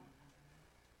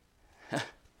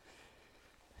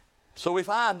 So we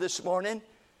find this morning,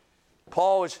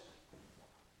 Paul is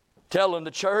telling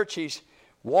the church, he's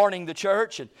warning the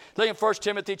church. And look in 1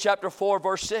 Timothy chapter 4,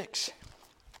 verse 6.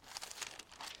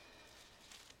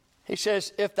 He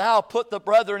says, if thou put the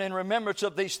brethren in remembrance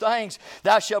of these things,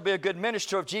 thou shalt be a good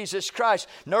minister of Jesus Christ,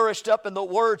 nourished up in the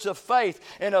words of faith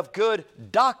and of good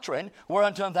doctrine,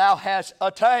 whereunto thou hast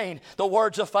attained. The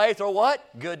words of faith are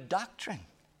what? Good doctrine.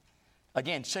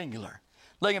 Again, singular.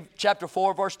 Look in chapter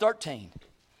 4, verse 13.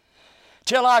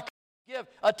 Till I give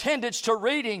attendance to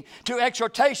reading, to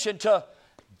exhortation, to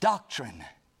doctrine.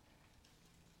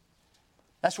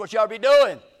 That's what you ought to be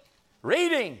doing.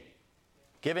 Reading,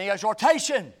 giving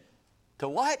exhortation. To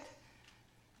what?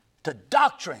 To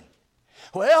doctrine.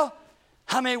 Well,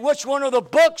 I mean, which one of the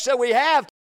books that we have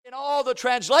in all the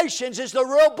translations is the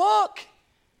real book?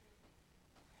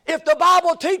 If the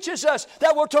Bible teaches us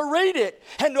that we're to read it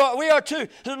and we are to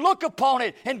look upon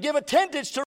it and give attendance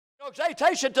to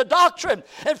exhortation to doctrine,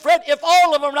 and friend, if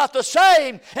all of them are not the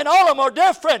same and all of them are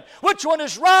different, which one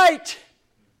is right?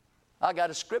 I got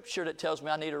a scripture that tells me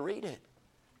I need to read it.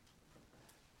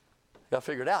 Got to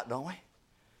figure it out, don't we?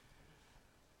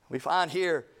 We find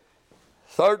here,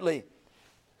 thirdly,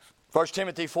 1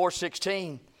 Timothy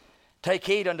 4:16, take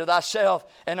heed unto thyself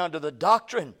and unto the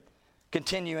doctrine.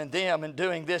 Continue in them, and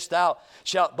doing this thou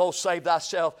shalt both save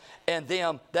thyself and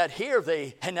them that hear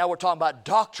thee. And now we're talking about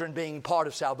doctrine being part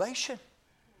of salvation.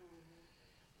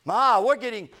 We're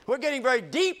getting very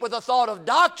deep with the thought of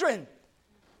doctrine.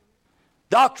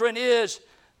 Doctrine is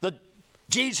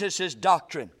Jesus'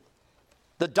 doctrine.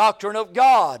 The doctrine of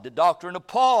God, the doctrine of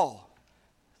Paul,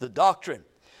 the doctrine.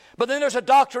 But then there's a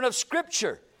doctrine of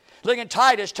Scripture. Look in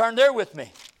Titus, turn there with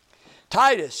me.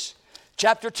 Titus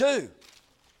chapter 2.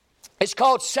 It's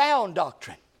called sound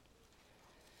doctrine.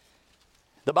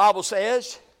 The Bible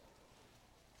says,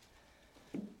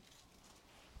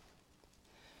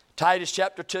 Titus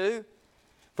chapter 2,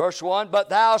 verse 1,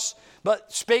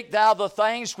 but speak thou the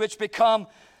things which become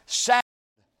sound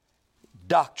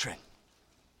doctrine.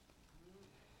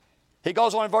 He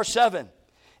goes on in verse 7,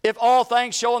 if all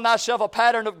things show in thyself a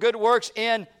pattern of good works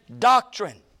in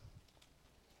doctrine.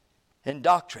 in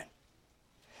doctrine.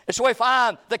 And so we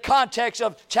find the context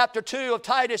of chapter 2 of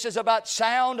Titus is about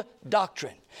sound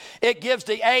doctrine. It gives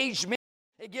the aged men,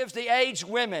 it gives the aged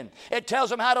women. It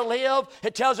tells them how to live.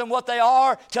 It tells them what they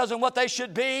are. It tells them what they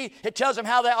should be. It tells them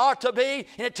how they ought to be.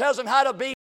 And it tells them how to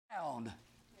be sound.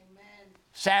 Amen.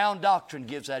 Sound doctrine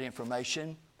gives that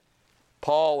information.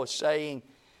 Paul was saying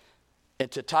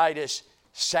to Titus,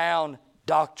 sound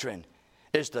doctrine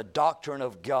is the doctrine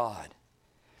of God.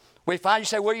 We find, you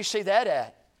say, where do you see that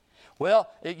at?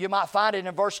 Well, you might find it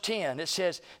in verse 10. It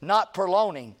says, not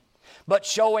purloining, but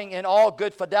showing in all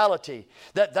good fidelity,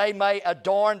 that they may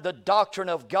adorn the doctrine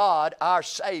of God, our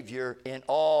Savior, in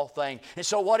all things. And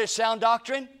so what is sound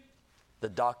doctrine? The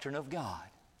doctrine of God.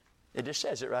 It just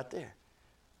says it right there.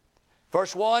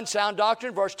 Verse 1, sound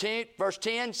doctrine. Verse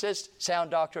 10 says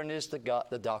sound doctrine is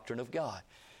the doctrine of God.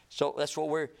 So that's what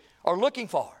we are looking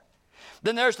for.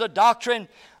 Then there's the doctrine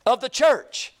of the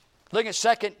church. Look at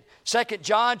 2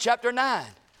 John chapter 9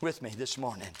 with me this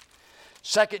morning.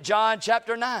 2 John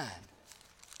chapter 9.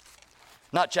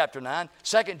 Not chapter 9.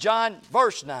 2 John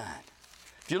verse 9.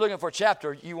 If you're looking for a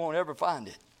chapter, you won't ever find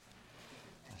it.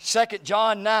 2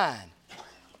 John 9.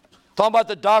 Talking about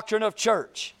the doctrine of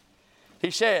church.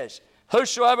 He says,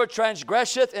 whosoever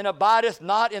transgresseth and abideth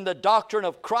not in the doctrine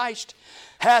of Christ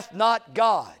hath not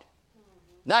God.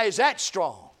 Now is that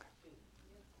strong?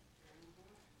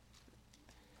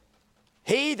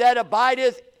 He that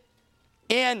abideth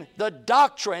in the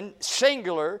doctrine,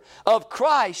 singular, of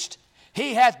Christ,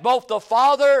 he hath both the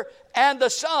Father and the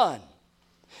Son.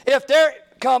 If there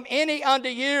come any unto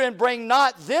you and bring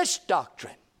not this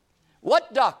doctrine.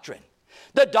 What doctrine?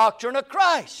 The doctrine of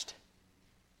Christ.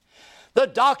 The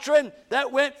doctrine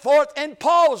that went forth in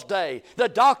Paul's day. The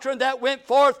doctrine that went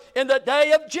forth in the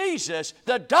day of Jesus.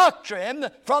 The doctrine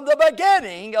from the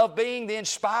beginning of being the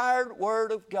inspired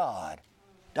Word of God.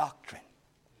 Doctrine.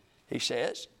 He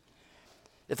says,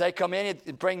 if they come in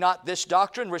and bring not this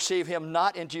doctrine, receive him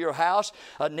not into your house,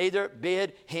 neither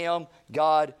bid him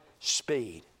God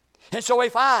speed. And so we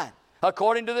find,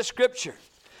 according to the Scripture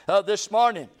this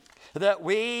morning, that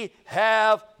we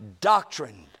have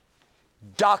doctrine.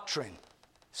 Doctrine.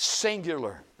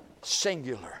 Singular.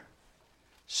 Singular.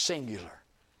 Singular.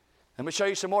 Let me show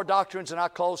you some more doctrines and I'll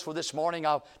close for this morning.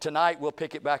 Tonight we'll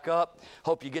pick it back up.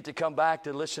 Hope you get to come back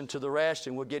to listen to the rest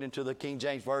and we'll get into the King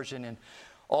James Version and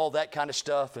all that kind of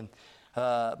stuff.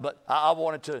 But I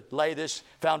wanted to lay this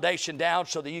foundation down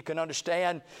so that you can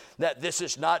understand that this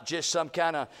is not just some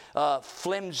kind of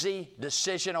flimsy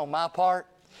decision on my part.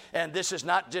 And this is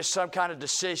not just some kind of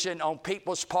decision on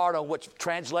people's part on which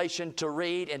translation to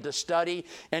read and to study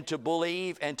and to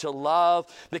believe and to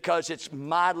love, because it's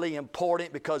mightily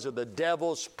important because of the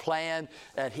devil's plan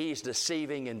that he's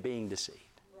deceiving and being deceived.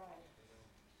 Right.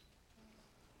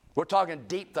 We're talking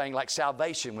deep thing like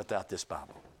salvation without this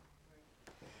Bible.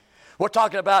 We're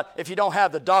talking about if you don't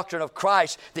have the doctrine of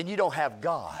Christ, then you don't have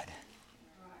God.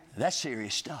 That's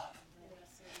serious stuff.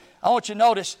 I want you to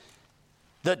notice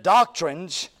the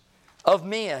doctrines of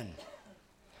men.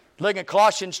 Look at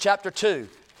Colossians chapter 2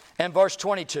 and verse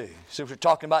 22. Since we're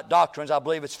talking about doctrines, I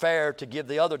believe it's fair to give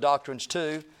the other doctrines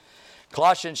too.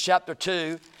 Colossians chapter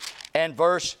 2 and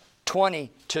verse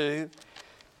 22.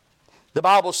 The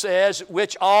Bible says,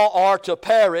 which all are to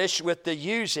perish with the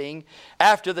using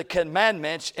after the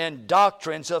commandments and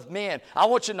doctrines of men. I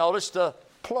want you to notice the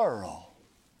plural.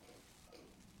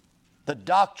 The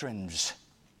doctrines.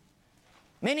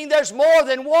 Meaning there's more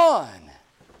than one.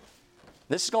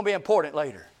 This is going to be important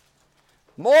later.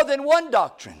 More than one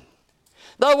doctrine.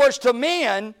 In other words, to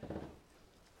men,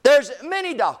 there's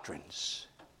many doctrines.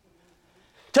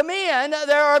 To men,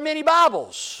 there are many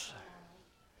Bibles.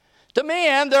 To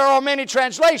men, there are many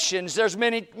translations. There's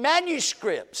many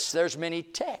manuscripts. There's many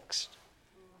texts.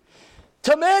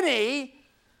 To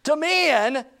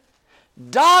men,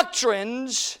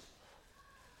 doctrines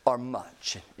are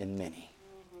much and many.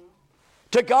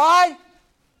 To God,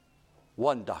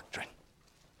 one doctrine.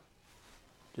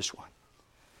 Just one.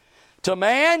 To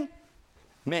man,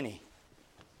 many.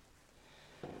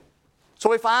 So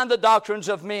we find the doctrines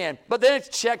of men. But then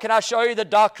can I show you the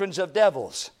doctrines of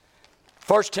devils?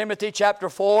 1 Timothy chapter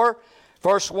 4,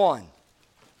 verse 1.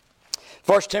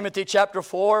 1 Timothy chapter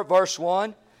 4, verse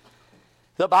 1.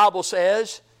 The Bible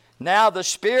says, now the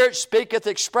Spirit speaketh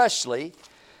expressly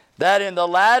that in the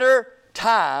latter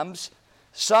times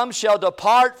some shall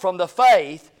depart from the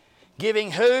faith,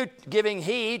 giving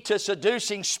heed to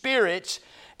seducing spirits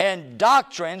and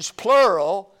doctrines,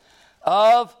 plural,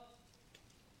 of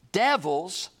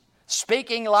devils,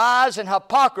 speaking lies and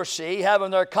hypocrisy,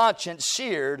 having their conscience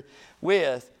seared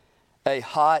with a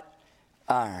hot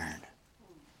iron.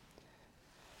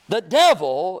 The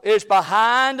devil is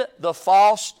behind the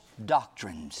false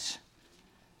doctrines.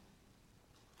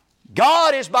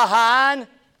 God is behind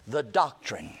the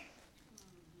doctrine.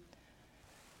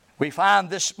 We find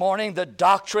this morning the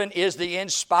doctrine is the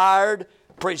inspired,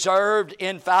 preserved,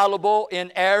 infallible,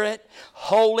 inerrant,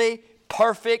 holy,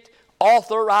 perfect,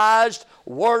 authorized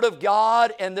Word of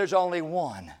God, and there's only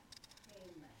one.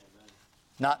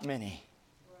 Not many.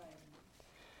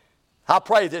 I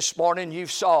pray this morning you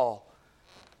saw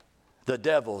the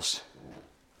devil's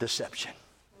deception.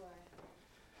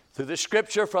 Through the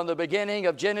Scripture from the beginning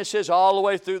of Genesis all the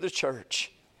way through the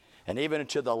church and even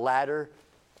into the latter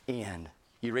end.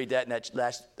 You read that in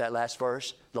that last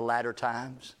verse, the latter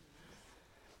times.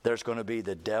 There's going to be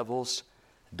the devil's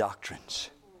doctrines.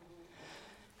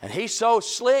 And he's so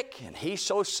slick and he's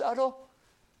so subtle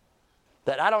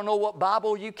that I don't know what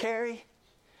Bible you carry,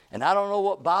 and I don't know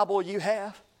what Bible you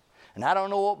have, and I don't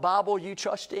know what Bible you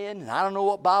trust in, and I don't know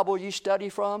what Bible you study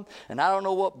from, and I don't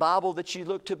know what Bible that you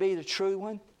look to be the true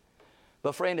one.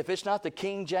 But friend, if it's not the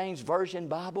King James Version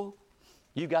Bible,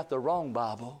 you got the wrong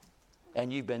Bible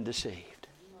and you've been deceived.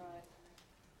 Right.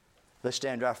 Let's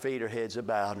stand to our feet, our heads are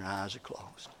bowed and our eyes are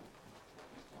closed.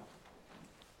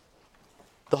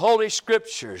 The Holy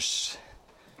Scriptures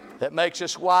that makes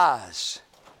us wise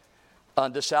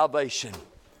unto salvation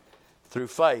through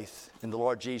faith in the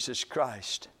Lord Jesus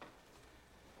Christ.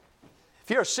 If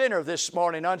you're a sinner this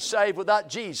morning, unsaved without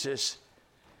Jesus,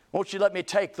 won't you let me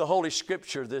take the Holy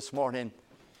Scripture this morning,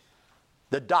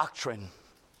 the doctrine,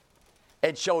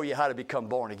 and show you how to become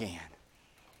born again.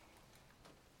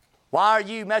 Why are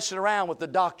you messing around with the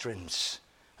doctrines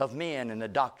of men and the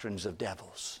doctrines of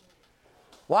devils?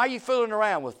 Why are you fooling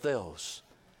around with those?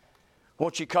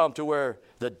 Won't you come to where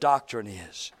the doctrine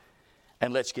is,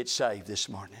 and let's get saved this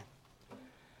morning.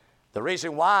 The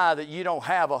reason why that you don't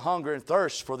have a hunger and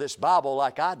thirst for this Bible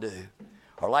like I do,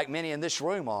 or like many in this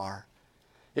room are,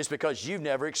 is because you've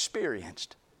never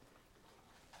experienced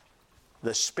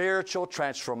the spiritual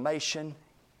transformation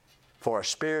for a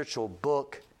spiritual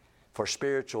book, for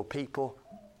spiritual people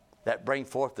that bring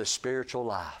forth the spiritual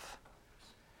life.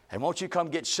 And won't you come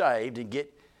get saved and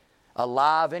get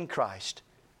alive in Christ?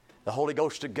 The Holy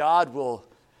Ghost of God will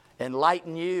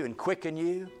enlighten you and quicken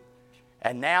you.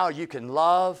 And now you can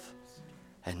love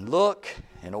and look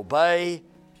and obey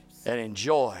and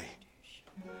enjoy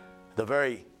the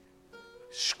very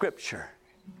Scripture,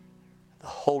 the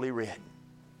Holy Writ.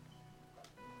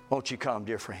 Won't you come,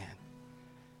 dear friend?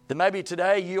 Then maybe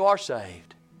today you are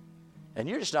saved and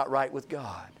you're just not right with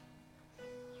God.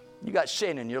 You got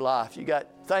sin in your life. You got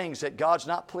things that God's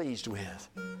not pleased with.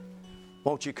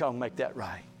 Won't you come make that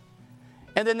right?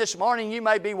 And then this morning you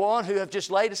may be one who have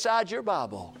just laid aside your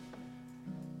Bible.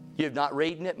 You're not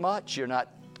reading it much. You're not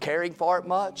caring for it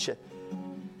much.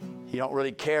 You don't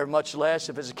really care much less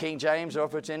if it's a King James or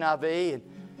if it's NIV. And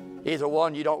either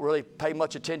one you don't really pay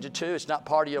much attention to. It's not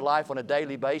part of your life on a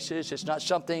daily basis. It's not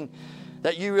something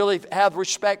that you really have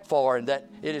respect for, and that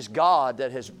it is God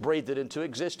that has breathed it into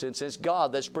existence. It's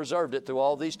God that's preserved it through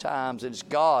all these times. And it's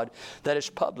God that has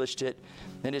published it.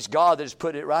 And it's God that has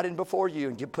put it right in before you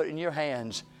and you put it in your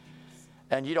hands.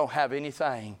 And you don't have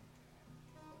anything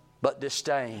but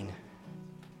disdain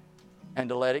and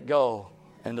to let it go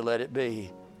and to let it be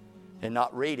and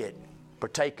not read it,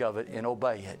 partake of it, and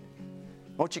obey it.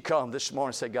 Won't you come this morning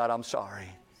and say, God, I'm sorry.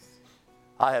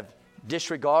 I have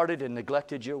disregarded and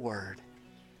neglected your word.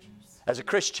 As a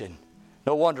Christian,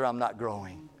 no wonder I'm not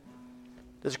growing.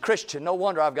 As a Christian, no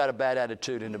wonder I've got a bad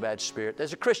attitude and a bad spirit.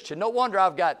 As a Christian, no wonder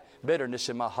I've got bitterness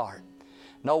in my heart.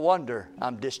 No wonder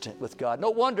I'm distant with God. No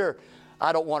wonder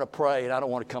I don't want to pray and I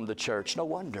don't want to come to church. No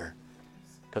wonder.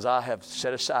 Because I have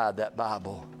set aside that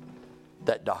Bible,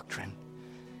 that doctrine.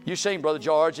 You sing, Brother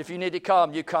George. If you need to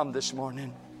come, you come this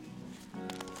morning.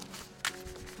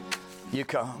 You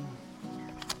come.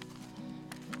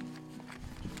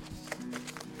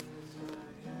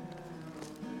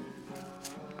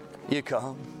 You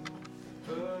come.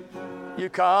 You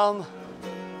come.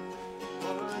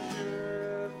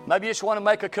 Maybe you just want to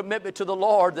make a commitment to the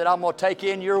Lord that I'm going to take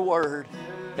in your word.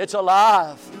 It's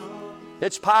alive.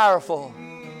 It's powerful.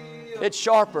 It's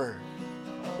sharper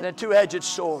than a two-edged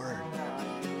sword.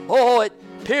 Oh, it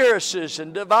pierces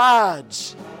and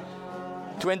divides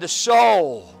between the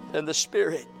soul and the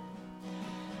spirit.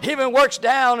 It even works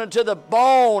down into the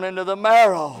bone, into the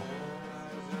marrow.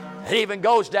 It even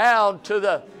goes down to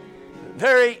the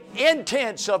very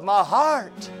intents of my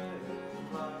heart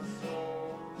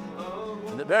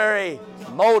and the very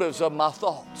motives of my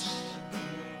thoughts.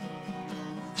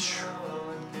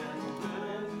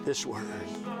 This word.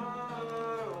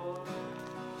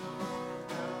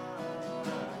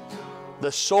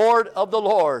 The sword of the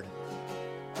Lord.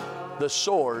 The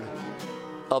sword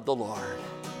of the Lord.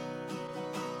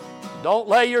 Don't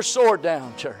lay your sword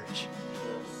down, church.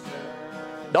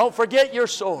 Don't forget your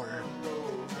sword.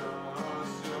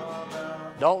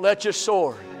 Don't let your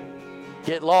sword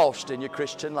get lost in your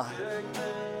Christian life.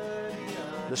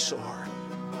 The sword.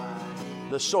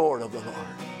 The sword of the Lord.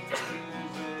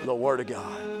 The Word of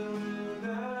God.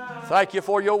 Thank you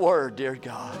for your Word, dear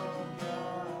God.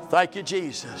 Thank you,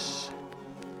 Jesus.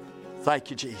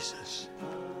 Thank you, Jesus.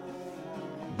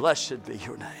 Blessed be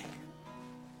your name.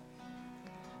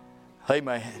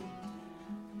 Amen.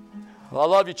 Well, I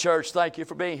love you, church. Thank you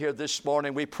for being here this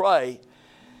morning. We pray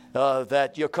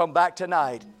that you'll come back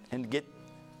tonight and get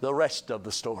the rest of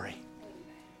the story,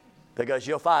 because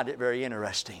you'll find it very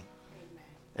interesting.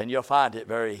 And you'll find it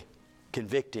very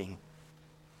convicting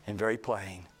and very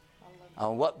plain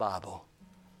on what Bible,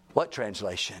 what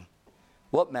translation,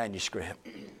 what manuscript,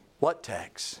 what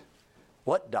text,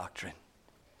 what doctrine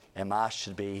am I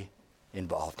should be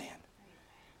involved in.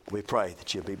 We pray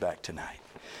that you'll be back tonight.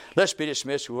 Let's be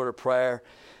dismissed with a word of prayer.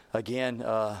 Again,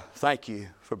 thank you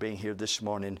for being here this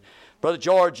morning. Brother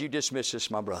George, you dismiss us,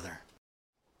 my brother.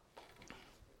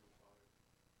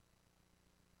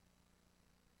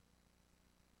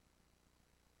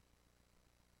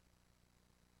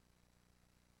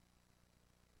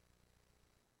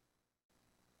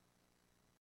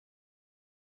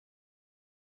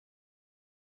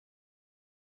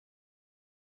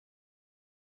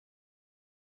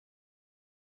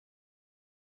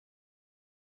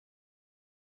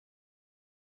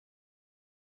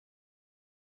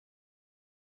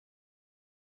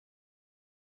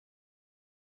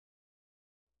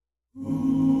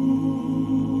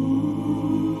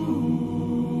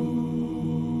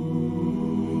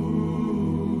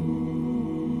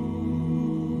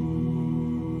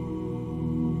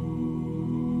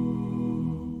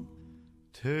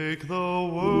 Take the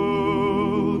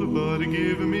world, but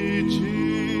give me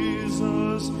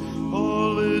Jesus.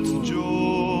 All its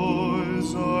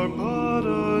joys are but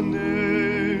a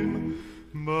name,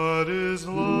 but His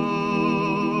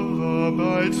love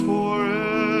abides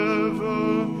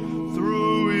forever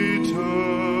through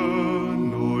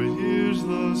eternal years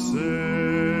the same.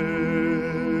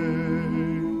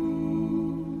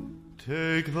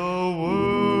 Take the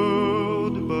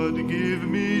world, but give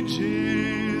me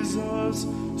Jesus,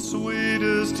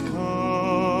 sweetest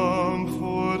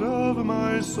comfort of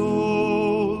my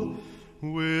soul.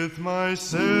 With my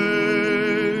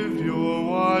Savior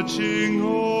watching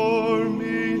o'er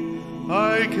me,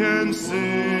 I can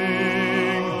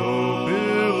sing though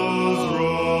billows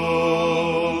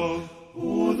roll.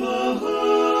 Oh, the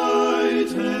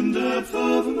height and depth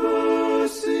of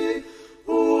mercy,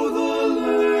 oh, the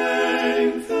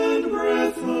length and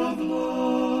breadth of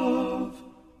love,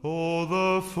 oh,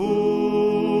 the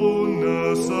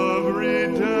fullness of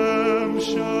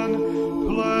redemption,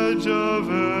 pledge of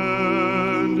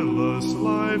endless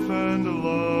life and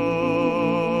love.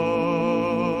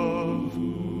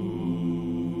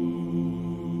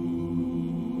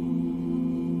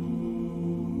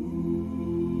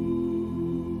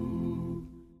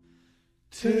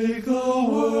 Take the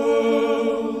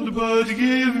world, but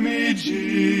give me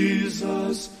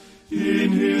Jesus.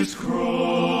 In His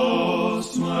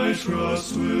cross my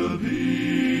trust will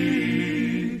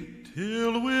be,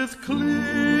 till with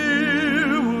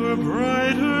clearer,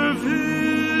 brighter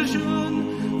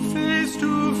vision, face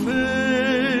to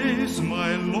face,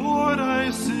 my Lord I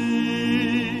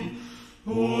see.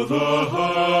 Oh, the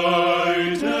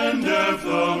height and depth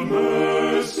of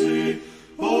mercy,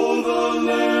 oh, the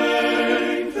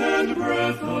length and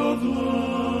breadth of love.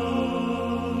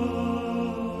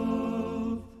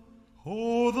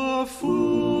 Oh, the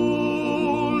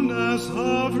fullness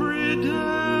of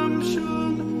redemption,